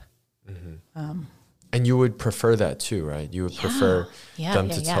step. And you would prefer that too, right? You would prefer them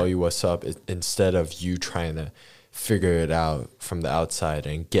to tell you what's up instead of you trying to figure it out from the outside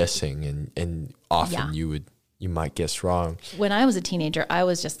and guessing. And often you might guess wrong. When I was a teenager, I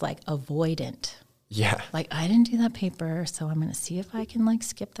was just like avoidant. Yeah. Like, I didn't do that paper, so I'm going to see if I can like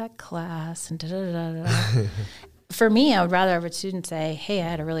skip that class and da-da-da-da-da. For me, I would rather have a student say, "Hey, I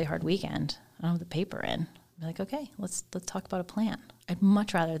had a really hard weekend. I don't have the paper in." I'd be like, "Okay, let's talk about a plan." I'd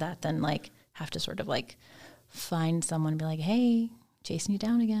much rather that than like have to sort of like find someone and be like, "Hey, chasing you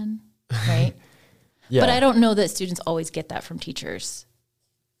down again," right? Yeah. But I don't know that students always get that from teachers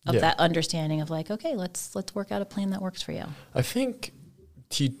of that understanding of like, "Okay, let's work out a plan that works for you." I think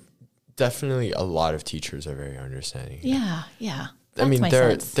definitely a lot of teachers are very understanding. Yeah. I mean,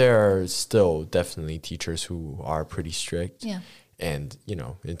 sense. there are still definitely teachers who are pretty strict. Yeah. And, you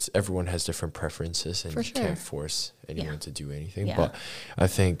know, everyone has different preferences and you can't force anyone to do anything. Yeah. But I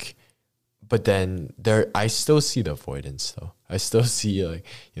think, but then I still see the avoidance though. I still see like,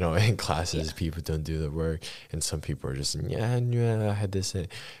 you know, in classes, people don't do the work and some people are just, I had this.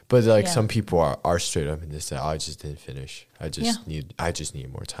 But like some people are straight up and they say, "I just didn't finish. I just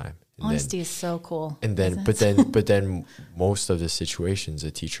need more time." And honesty is so cool. And then, but then most of the situations,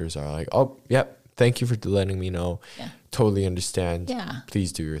 the teachers are like, "Oh, yep. Thank you for letting me know. Yeah. Totally understand. Yeah.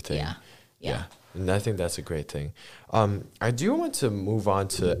 Please do your thing." Yeah. And I think that's a great thing. I do want to move on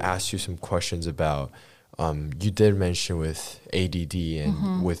to ask you some questions about, you did mention with ADD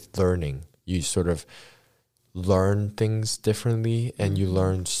and with learning, you sort of learn things differently and you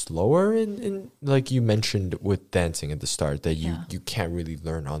learn slower. And like you mentioned with dancing at the start, that you can't really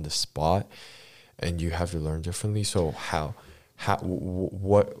learn on the spot and you have to learn differently. So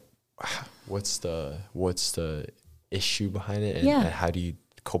what's the issue behind it, and how do you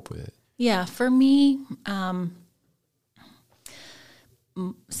cope with it? Yeah, for me,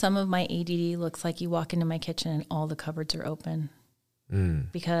 some of my ADD looks like you walk into my kitchen and all the cupboards are open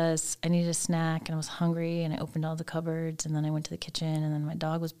because I needed a snack and I was hungry and I opened all the cupboards and then I went to the kitchen and then my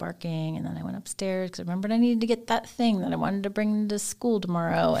dog was barking and then I went upstairs because I remembered I needed to get that thing that I wanted to bring to school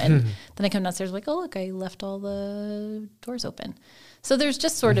tomorrow. And then I come downstairs like, "Oh, look, I left all the doors open." So there's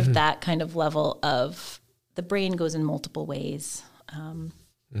just sort of that kind of level of the brain goes in multiple ways.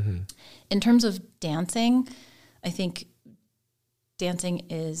 In terms of dancing, I think dancing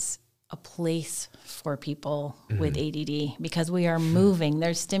is a place for people with ADD because we are moving.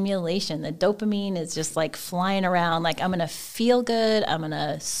 There's stimulation. The dopamine is just like flying around. Like, I'm going to feel good. I'm going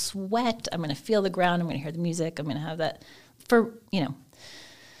to sweat. I'm going to feel the ground. I'm going to hear the music. I'm going to have that for, you know.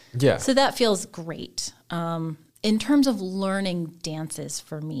 Yeah. So that feels great. In terms of learning dances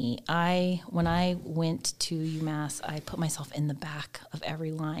for me, when I went to UMass, I put myself in the back of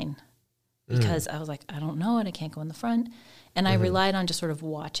every line because I was like, I don't know it. I can't go in the front. And I relied on just sort of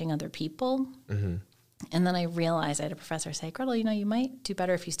watching other people. And then I realized I had a professor say, "Gretel, you know, you might do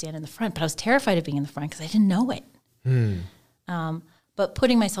better if you stand in the front." But I was terrified of being in the front because I didn't know it. But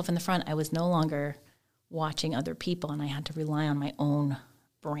putting myself in the front, I was no longer watching other people and I had to rely on my own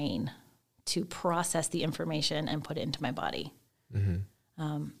brain to process the information and put it into my body.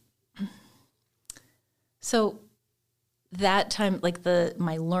 So that time, like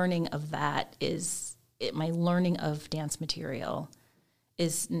my learning of that my learning of dance material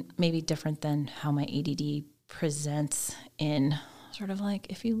is maybe different than how my ADD presents in sort of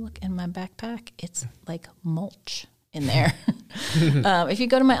like, if you look in my backpack, it's like mulch in there. If you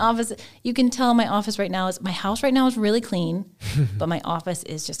go to my office, you can tell my house right now is really clean, but my office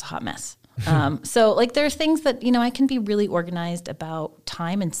is just a hot mess. So like there are things that, you know, I can be really organized about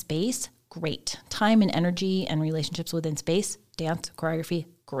time and space. Great. Time and energy and relationships within space, dance, choreography,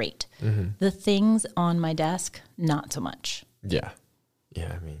 great. The things on my desk, not so much. Yeah.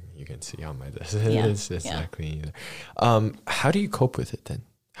 Yeah, I mean, you can see on my desk. It's not clean either. How do you cope with it then?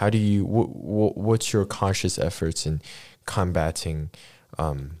 How do you, what's your conscious efforts in combating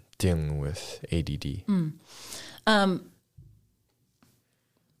dealing with ADD?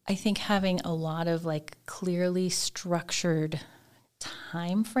 I think having a lot of like clearly structured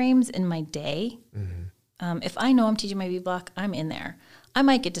time frames in my day. If I know I'm teaching my B block, I'm in there. I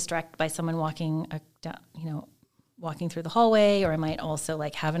might get distracted by someone walking walking through the hallway, or I might also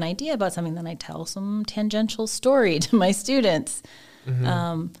like have an idea about something, then I tell some tangential story to my students.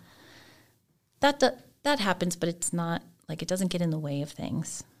 That happens, but it's not like, it doesn't get in the way of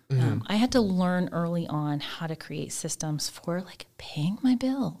things. I had to learn early on how to create systems for like paying my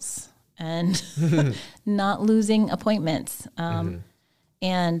bills and not losing appointments. And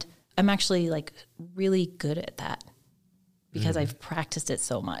I'm actually like really good at that because I've practiced it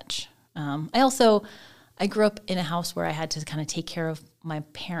so much. I grew up in a house where I had to kind of take care of my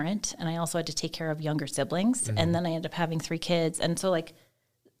parent, and I also had to take care of younger siblings. And then I ended up having 3 kids. And so like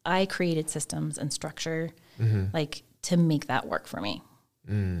I created systems and structure like to make that work for me.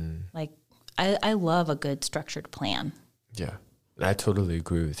 Like I love a good structured plan. Yeah. I totally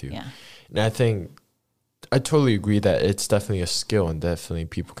agree with you. Yeah. And I think I totally agree that it's definitely a skill, and definitely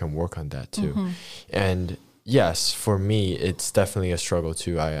people can work on that too. And yes, for me, it's definitely a struggle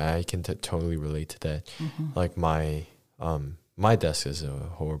too. I can totally relate to that. Like my desk is a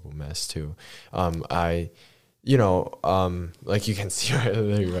horrible mess too. Like you can see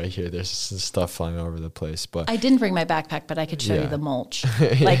right here, there's some stuff flying all over the place. But I didn't bring my backpack, but I could show you the mulch.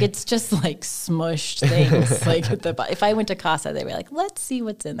 Like it's just like smushed things. Like if I went to Casa, they'd be like, "Let's see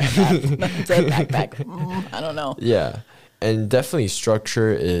what's in that backpack." I don't know. Yeah, and definitely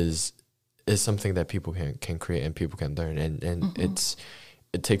structure is something that people can create and people can learn, and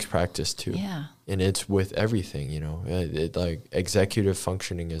it takes practice too. Yeah, and it's with everything. It like executive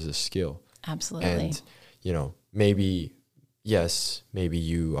functioning is a skill. Absolutely. And maybe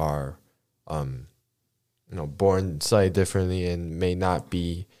you are, born slightly differently and may not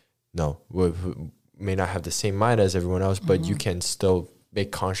have the same mind as everyone else, but you can still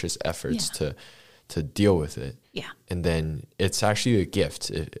make conscious efforts to deal with it. Yeah. And then it's actually a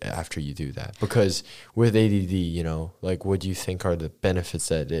gift after you do that, because with ADD, like what do you think are the benefits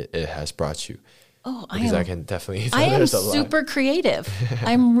that it has brought you? Oh, I can definitely tell I am there's a lot. super creative.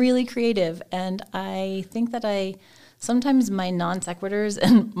 I'm really creative. And I think that sometimes my non sequiturs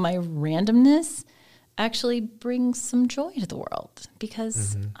and my randomness actually brings some joy to the world,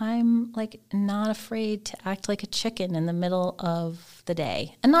 because I'm like not afraid to act like a chicken in the middle of the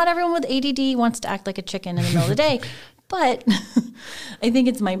day. And not everyone with ADD wants to act like a chicken in the middle of the day, but I think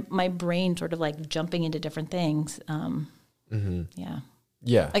it's my brain sort of like jumping into different things. Yeah.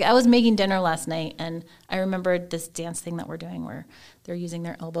 Yeah. Like I was making dinner last night, and I remembered this dance thing that we're doing where they're using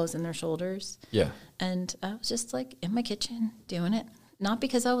their elbows and their shoulders. Yeah. And I was just like in my kitchen doing it, not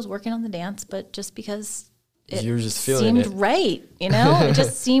because I was working on the dance, but just because it you were just feeling seemed right. It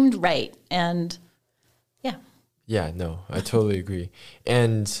just seemed right. And yeah. Yeah, no, I totally agree.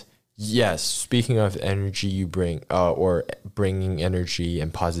 And yes, speaking of energy you bring, or bringing energy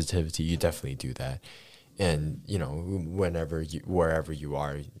and positivity, you definitely do that. And wherever you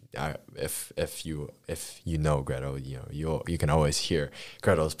are, if you know Gretel, you can always hear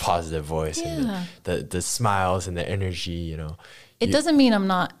Gretel's positive voice and the smiles and the energy. It doesn't mean I'm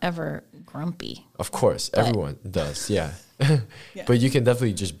not ever grumpy. Of course, everyone does, yeah. But you can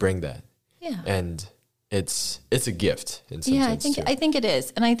definitely just bring that. Yeah, and it's a gift in some sense. I think it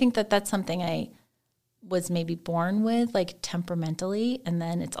is, and I think that that's something I was maybe born with, like temperamentally, and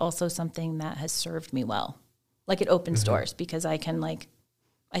then it's also something that has served me well. Like it opens doors, because I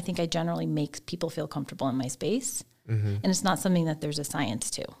think I generally make people feel comfortable in my space, and it's not something that there's a science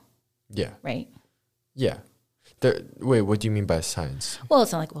to. Yeah. Right. Yeah. Wait, what do you mean by science? Well,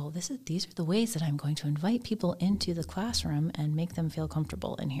 it's not like, these are the ways that I'm going to invite people into the classroom and make them feel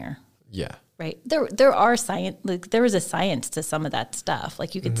comfortable in here. Yeah. Right. There are science, like there is a science to some of that stuff.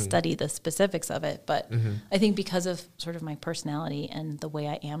 Like you could study the specifics of it, but I think because of sort of my personality and the way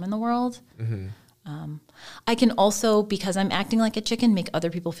I am in the world, I can also, because I'm acting like a chicken, make other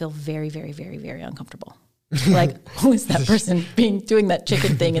people feel very, very, very, very uncomfortable. Like, who is that person doing that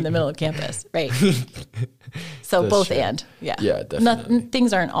chicken thing in the middle of campus? Right. So That's both true. And yeah. Yeah, definitely.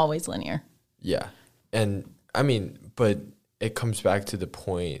 Things aren't always linear. Yeah. And I mean, but it comes back to the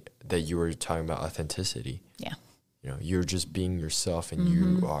point that you were talking about authenticity. Yeah. You're just being yourself, and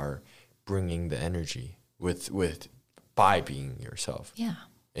you are bringing the energy by being yourself. Yeah.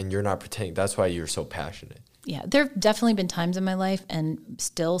 And you're not pretending. That's why you're so passionate. Yeah. There have definitely been times in my life, and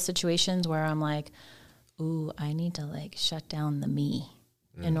still situations, where I'm like, ooh, I need to like shut down the me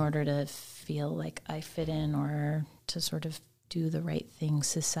in order to feel like I fit in, or to sort of do the right thing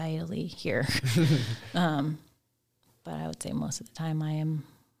societally here. But I would say most of the time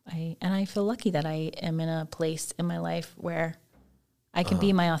I feel lucky that I am in a place in my life where I can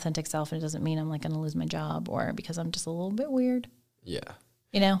be my authentic self, and it doesn't mean I'm like going to lose my job, or because I'm just a little bit weird. Yeah.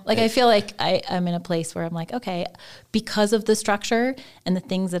 I feel like I'm in a place where I'm like, okay, because of the structure and the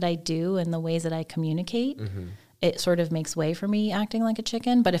things that I do and the ways that I communicate, it sort of makes way for me acting like a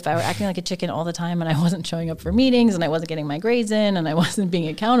chicken. But if I were acting like a chicken all the time and I wasn't showing up for meetings and I wasn't getting my grades in and I wasn't being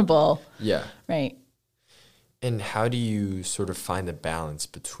accountable. Yeah. Right. And how do you sort of find the balance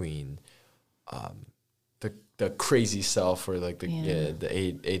between the crazy self or like the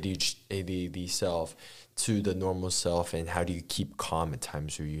ADD self to the normal self, and how do you keep calm at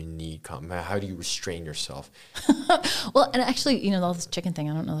times where you need calm? How do you restrain yourself? Well, and actually, you know, all this chicken thing,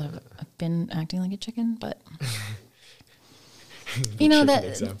 I don't know that I've been acting like a chicken, but you know, that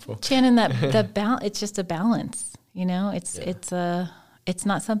example. Channin, that balance, it's just a balance, you know, it's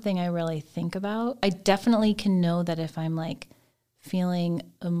not something I really think about. I definitely can know that if I'm like feeling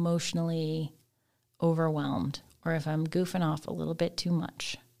emotionally overwhelmed or if I'm goofing off a little bit too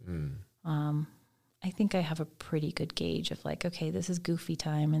much, I think I have a pretty good gauge of like, okay, this is goofy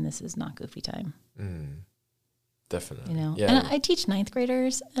time and this is not goofy time. Definitely. You know, yeah. And I teach 9th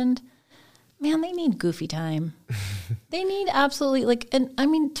graders and man, they need goofy time. They need absolutely like, and I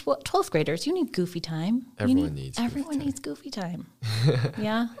mean, 12th graders, you need goofy time. Everyone needs goofy time.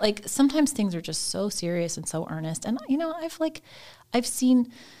 Yeah. Like sometimes things are just so serious and so earnest. And you know, I've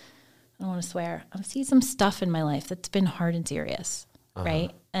seen, I don't want to swear, I've seen some stuff in my life that's been hard and serious. Right.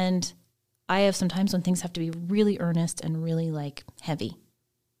 And I have some times when things have to be really earnest and really like heavy.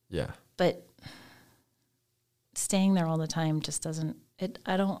 Yeah. But staying there all the time just doesn't,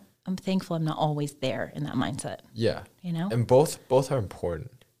 I'm thankful I'm not always there in that mindset. Yeah. You know? And both are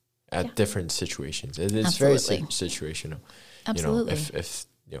important at different situations. It's very situational. Absolutely. You know, if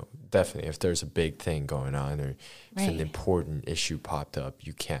you know, definitely if there's a big thing going on or if an important issue popped up,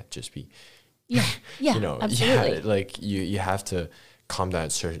 you can't just be, you know, absolutely. Yeah, like you have to calm down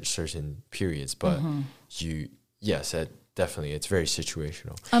at certain periods, but definitely it's very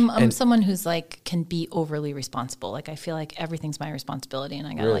situational. I'm someone who's like can be overly responsible. Like I feel like everything's my responsibility and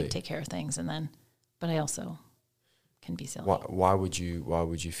I gotta like take care of things, and then, but I also can be silly. Why would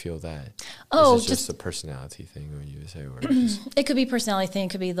you feel that? Oh, is it just a personality thing, or you say, or it could be personality thing. It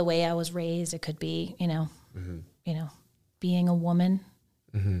could be the way I was raised. It could be you know, being a woman,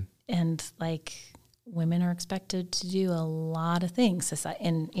 and like. Women are expected to do a lot of things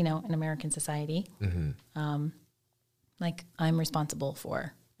in American society. Like I'm responsible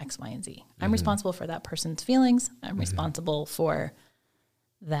for X, Y, and Z. I'm responsible for that person's feelings. I'm responsible for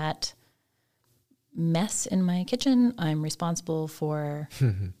that mess in my kitchen. I'm responsible for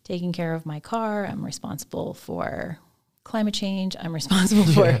taking care of my car. I'm responsible for climate change. I'm responsible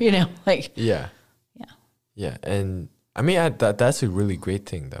for, Yeah. And I mean, that's a really great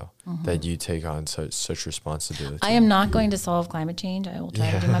thing, though, that you take on such responsibility. I am not going to solve climate change. I will try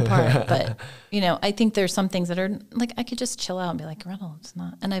to do my part. But, I think there's some things that are like, I could just chill out and be like, Gretel, it's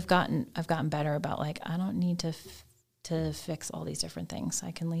not. And I've gotten better about like, I don't need to fix all these different things.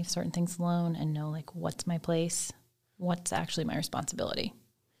 I can leave certain things alone and know like, what's my place? What's actually my responsibility?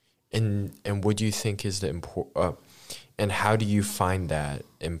 And what do you think is the important, and how do you find that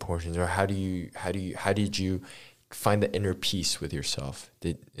importance, or how did you find the inner peace with yourself?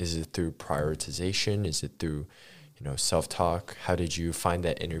 Is it through prioritization? Is it through, self-talk? How did you find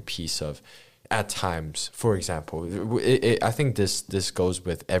that inner peace of, at times, for example, I think this goes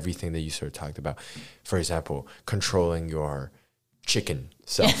with everything that you sort of talked about. For example, controlling your chicken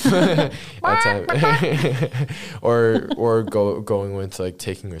self at times, or going with like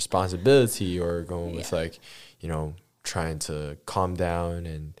taking responsibility, or going with like, trying to calm down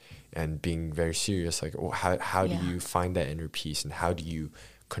and being very serious. Like, how do you find that inner peace, and how do you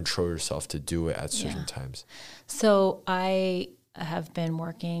control yourself to do it at certain times? So I have been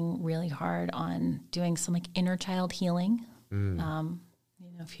working really hard on doing some like inner child healing.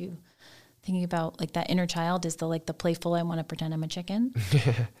 If you thinking about like that inner child is the playful, I want to pretend I'm a chicken.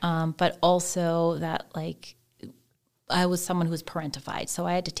 But also that like I was someone who was parentified. So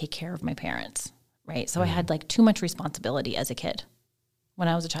I had to take care of my parents, right? So I had like too much responsibility as a kid. When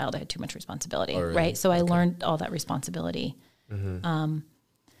I was a child, I had too much responsibility, right? So I learned all that responsibility.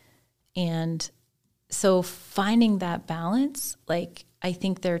 And so finding that balance, like, I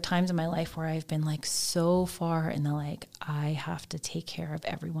think there are times in my life where I've been like so far in the like, I have to take care of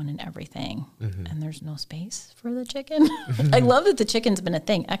everyone and everything. And there's no space for the chicken. I love that the chicken's been a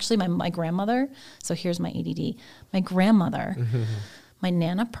thing. Actually, my grandmother, so here's my ADD. My grandmother, my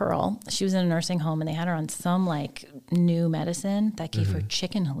Nana Pearl, she was in a nursing home and they had her on some like new medicine that gave her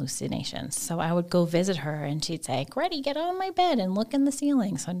chicken hallucinations. So I would go visit her and she'd say, Gretty, get on my bed and look in the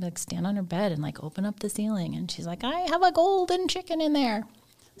ceiling. So I'd like stand on her bed and like open up the ceiling. And she's like, I have a golden chicken in there.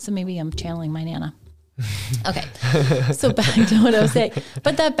 So maybe I'm channeling my Nana. Okay. So back to what I was saying.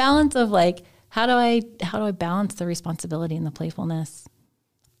 But that balance of like, how do I balance the responsibility and the playfulness?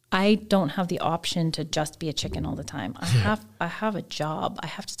 I don't have the option to just be a chicken all the time. I have a job. I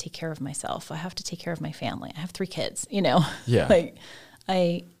have to take care of myself. I have to take care of my family. I have 3 kids, Yeah. Like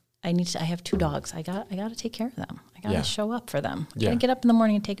I have 2 dogs. I got to take care of them. I got to show up for them. I got to get up in the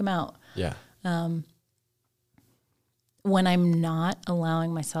morning and take them out. Yeah. When I'm not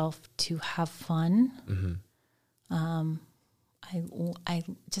allowing myself to have fun, I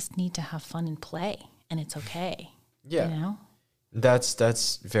just need to have fun and play, and it's okay. Yeah.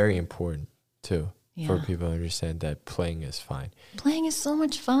 That's very important too, for people to understand that playing is fine. Playing is so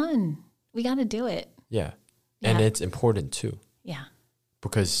much fun. We got to do it. Yeah. And it's important too. Yeah.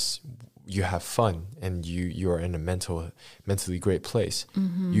 Because you have fun and you are in a mentally great place.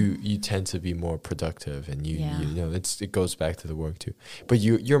 You tend to be more productive, and it goes back to the work too. But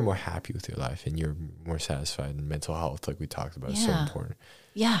you're more happy with your life, and you're more satisfied, and mental health, like we talked about, is so important.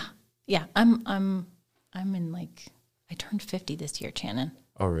 Yeah. Yeah. I'm in I turned 50 this year, Channin.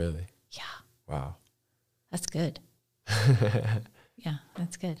 Oh, really? Yeah. Wow. That's good. Yeah,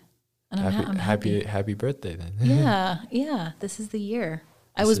 that's good. And I'm happy. Happy birthday then. Yeah. This is the year.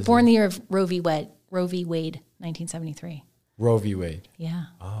 I was born the year of Roe v. Wade, 1973. Roe v. Wade. Yeah.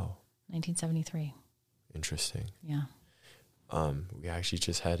 Oh. 1973. Interesting. Yeah. We actually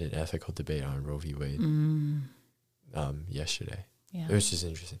just had an ethical debate on Roe v. Wade yesterday. Yeah. It was just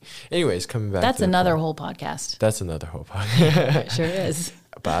interesting. Anyways, coming back. That's another whole podcast. That's another whole podcast. It sure is.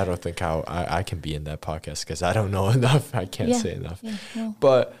 But I don't think I can be in that podcast because I don't know enough. I can't say enough. Yeah, well,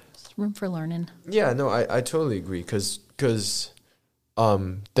 but just room for learning. Yeah, no, I totally agree because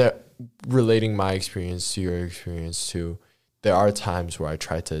that relating my experience to your experience too, there are times where I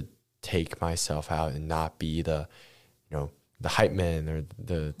try to take myself out and not be the hype man or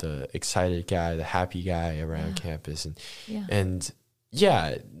the excited guy, the happy guy around campus, and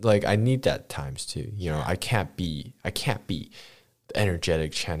like I need that times too. I can't be the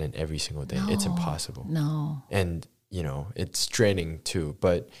energetic Channin every single day. It's impossible. No. And it's draining too.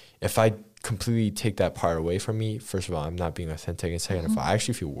 But if I completely take that part away from me, first of all, I'm not being authentic, and second of all, I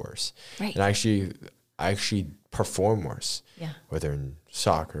actually feel worse. Right. And I actually perform worse. Yeah. Whether in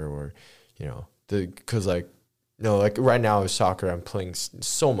soccer or because like right now with soccer, I'm playing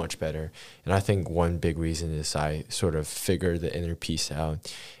so much better. And I think one big reason is I sort of figured the inner peace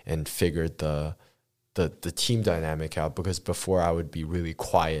out and figured the team dynamic out, because before I would be really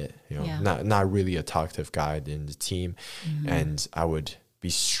quiet, not really a talkative guy in the team. And I would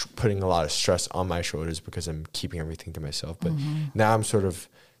be putting a lot of stress on my shoulders because I'm keeping everything to myself. But now I'm sort of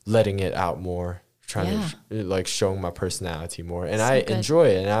letting it out more, trying to like showing my personality more. And I enjoy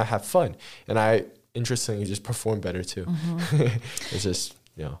it and I have fun. And I interestingly just perform better too. It's just,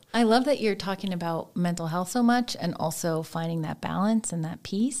 I love that you're talking about mental health so much and also finding that balance and that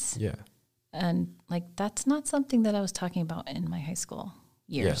peace. Yeah. And like, that's not something that I was talking about in my high school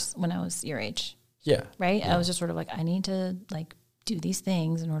years when I was your age. Yeah. Right. Yeah. I was just sort of like, I need to like do these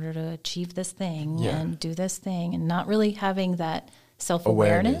things in order to achieve this thing and do this thing, and not really having that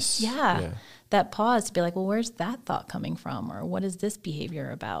self-awareness. Yeah. That pause to be like, well, where's that thought coming from? Or what is this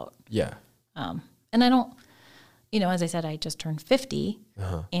behavior about? Yeah. And I don't, as I said, I just turned 50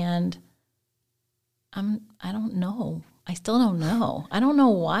 and I don't know. I still don't know. I don't know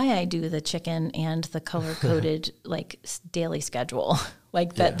why I do the chicken and the color-coded like daily schedule,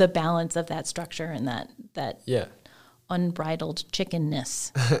 like that, the balance of that structure and that unbridled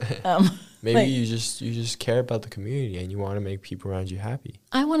chickenness. Maybe you just care about the community and you want to make people around you happy.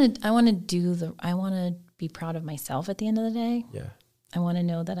 I want to be proud of myself at the end of the day. Yeah. I want to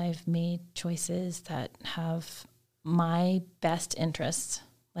know that I've made choices that have my best interests.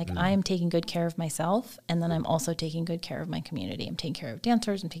 Like I am taking good care of myself, and then I'm also taking good care of my community. I'm taking care of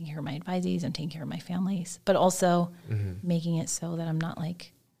dancers, I'm taking care of my advisees, I'm taking care of my families, but also making it so that I'm not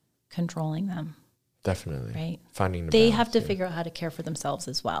like controlling them. Definitely. Right. Finding the they balance, have to figure out how to care for themselves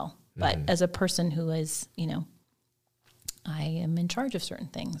as well. But as a person who is, I am in charge of certain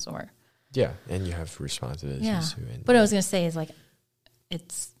things, or and you have responsibilities. Yeah. Too, what I was going to say is like,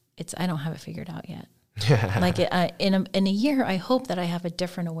 it's I don't have it figured out yet. Like in a year, I hope that I have a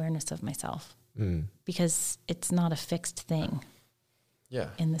different awareness of myself because it's not a fixed thing. Yeah.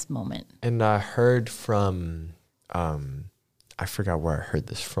 In this moment. And I heard from, I forgot where I heard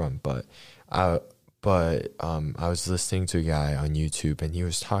this from, but I was listening to a guy on YouTube, and he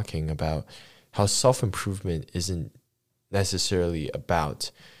was talking about how self-improvement isn't necessarily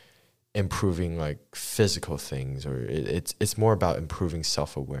about improving like physical things, or it's more about improving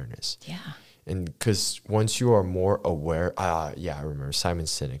self-awareness. Yeah. And because once you are more aware, I remember Simon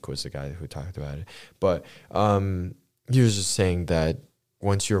Sinek was the guy who talked about it, but he was just saying that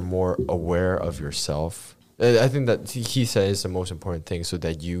once you're more aware of yourself, I think that he said is the most important thing, so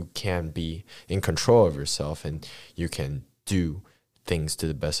that you can be in control of yourself and you can do things to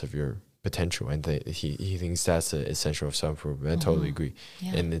the best of your potential. And he thinks that's essential of self-improvement. I totally agree.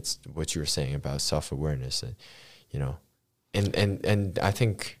 Yeah. And it's what you were saying about self-awareness, and and I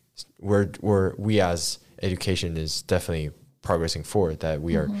think we as education is definitely progressing forward, that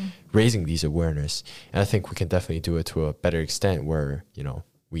we are raising these awareness, and I think we can definitely do it to a better extent where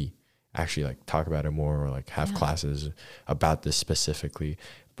we actually like talk about it more, or like have classes about this specifically.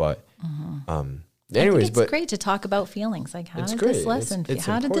 But anyways, it's great to talk about feelings. Like, how did this lesson feel?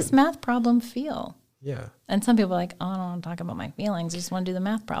 How did this math problem feel? Yeah. And some people are like, oh, I don't want to talk about my feelings, I just want to do the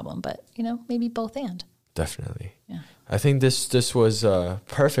math problem. But maybe both and. Definitely. Yeah. I think this was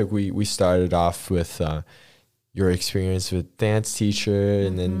perfect. We started off with your experience with dance teacher,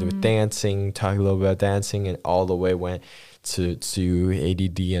 and then with dancing, talk a little bit about dancing, and all the way went to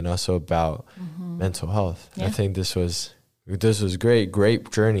ADD, and also about mental health. Yeah. I think this was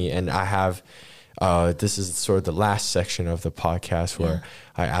great journey. And I have this is sort of the last section of the podcast where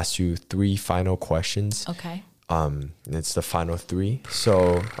I asked you 3 final questions. Okay. It's the final 3.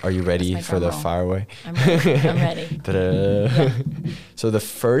 So are you ready for the fire away? I'm ready. Yeah. So the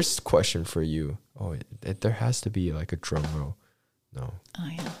first question for you, there has to be like a drum roll. No. Oh,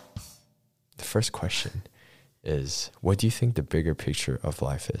 yeah. The first question is, what do you think the bigger picture of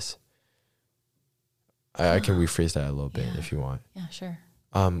life is? I can rephrase that a little bit if you want. Yeah, sure.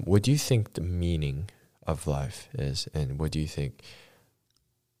 What do you think the meaning of life is, and what do you think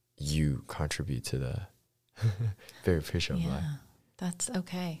you contribute to the bigger picture of life? That's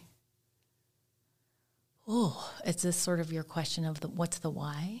okay. Oh, is this sort of your question of what's the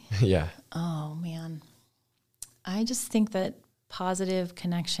why? Yeah. Oh, man. I just think that positive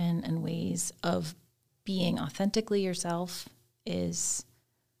connection and ways of being authentically yourself is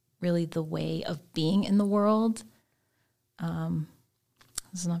really the way of being in the world.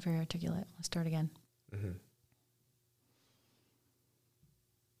 This is not very articulate. Let's start again.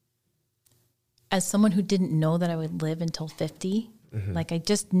 As someone who didn't know that I would live until 50, like I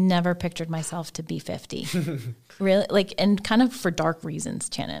just never pictured myself to be 50. Really, like, and kind of for dark reasons,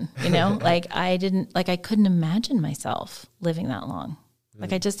 Channin, like I couldn't imagine myself living that long.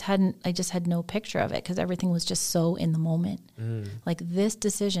 Like I just had no picture of it, because everything was just so in the moment. Like, this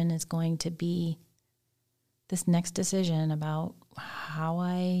decision is going to be, this next decision about how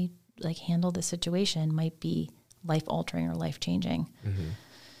I like handle the situation might be life altering or life changing.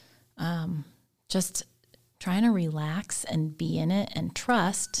 Just trying to relax and be in it and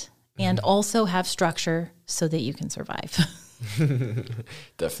trust, and also have structure so that you can survive.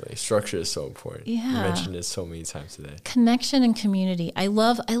 Definitely. Structure is so important. Yeah. You mentioned it so many times today. Connection and community. I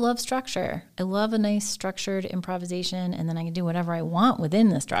love structure. I love a nice structured improvisation, and then I can do whatever I want within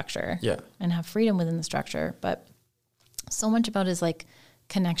the structure. Yeah. And have freedom within the structure. But so much about it is like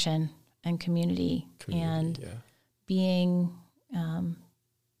connection and community and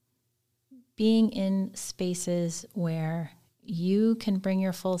being in spaces where you can bring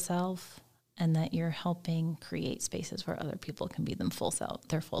your full self, and that you're helping create spaces where other people can be their full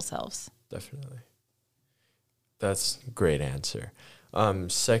selves. Definitely. That's a great answer.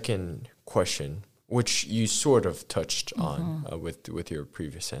 Second question, which you sort of touched on with your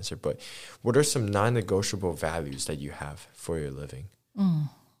previous answer, but what are some non-negotiable values that you have for your living?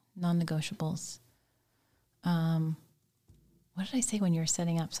 Non-negotiables. What did I say when you were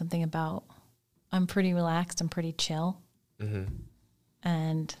setting up something about I'm pretty relaxed, I'm pretty chill, but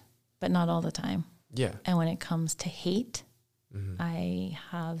not all the time. Yeah. And when it comes to hate, I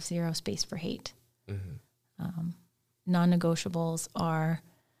have zero space for hate. Non-negotiables are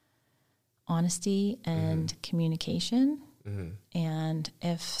honesty and communication. And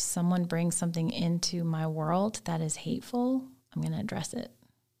if someone brings something into my world that is hateful, I'm going to address it.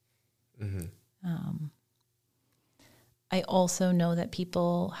 I also know that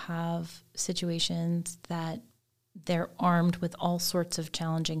people have situations that they're armed with all sorts of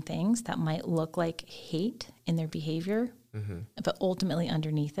challenging things that might look like hate in their behavior, but ultimately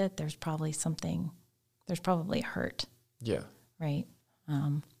underneath it, there's probably hurt. Yeah. Right.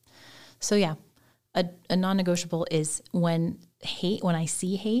 So yeah, a non-negotiable is when I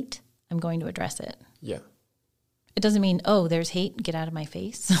see hate, I'm going to address it. Yeah. It doesn't mean, oh, there's hate, get out of my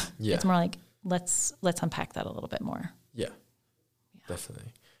face. Yeah. It's more like, let's unpack that a little bit more. Yeah.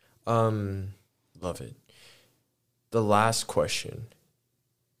 Definitely. Love it. The last question,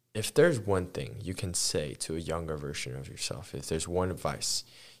 if there's one thing you can say to a younger version of yourself, if there's one advice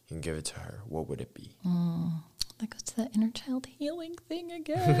you can give it to her, what would it be? That goes to that inner child healing thing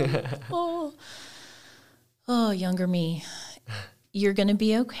again. Oh, younger me, you're going to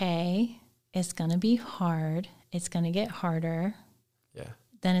be okay. it's going to be hard. It's going to get harder. Yeah.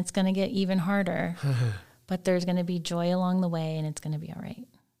 Then it's going to get even harder. But there's going to be joy along the way, and it's going to be all right.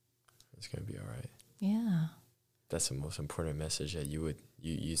 It's going to be all right. Yeah. That's the most important message that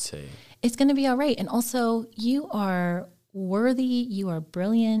you'd say. It's going to be all right. And also, you are worthy. You are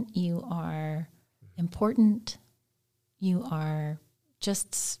brilliant. You are important. You are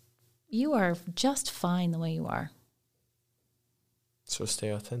just fine the way you are. So stay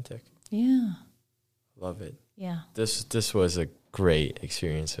authentic. Yeah. Love it. Yeah. This was a great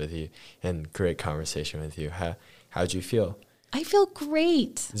experience with you and great conversation with you. How'd you feel? I feel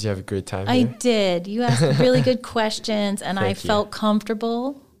great. Did you have a great time I here? did. You asked really good questions, and I felt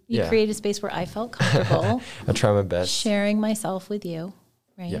comfortable. You created a space where I felt comfortable. I try my best. Sharing myself with you,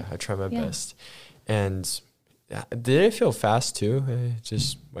 right? Yeah, I try my best. And did it feel fast too? It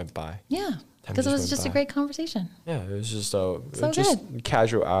just went by. Yeah, because it was just a great conversation. Yeah, it was just good.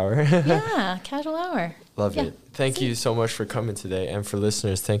 Casual hour. Yeah, casual hour. Love it. Thank you so much for coming today. And for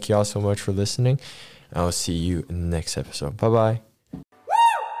listeners, thank you all so much for listening. I'll see you in the next episode. Bye-bye.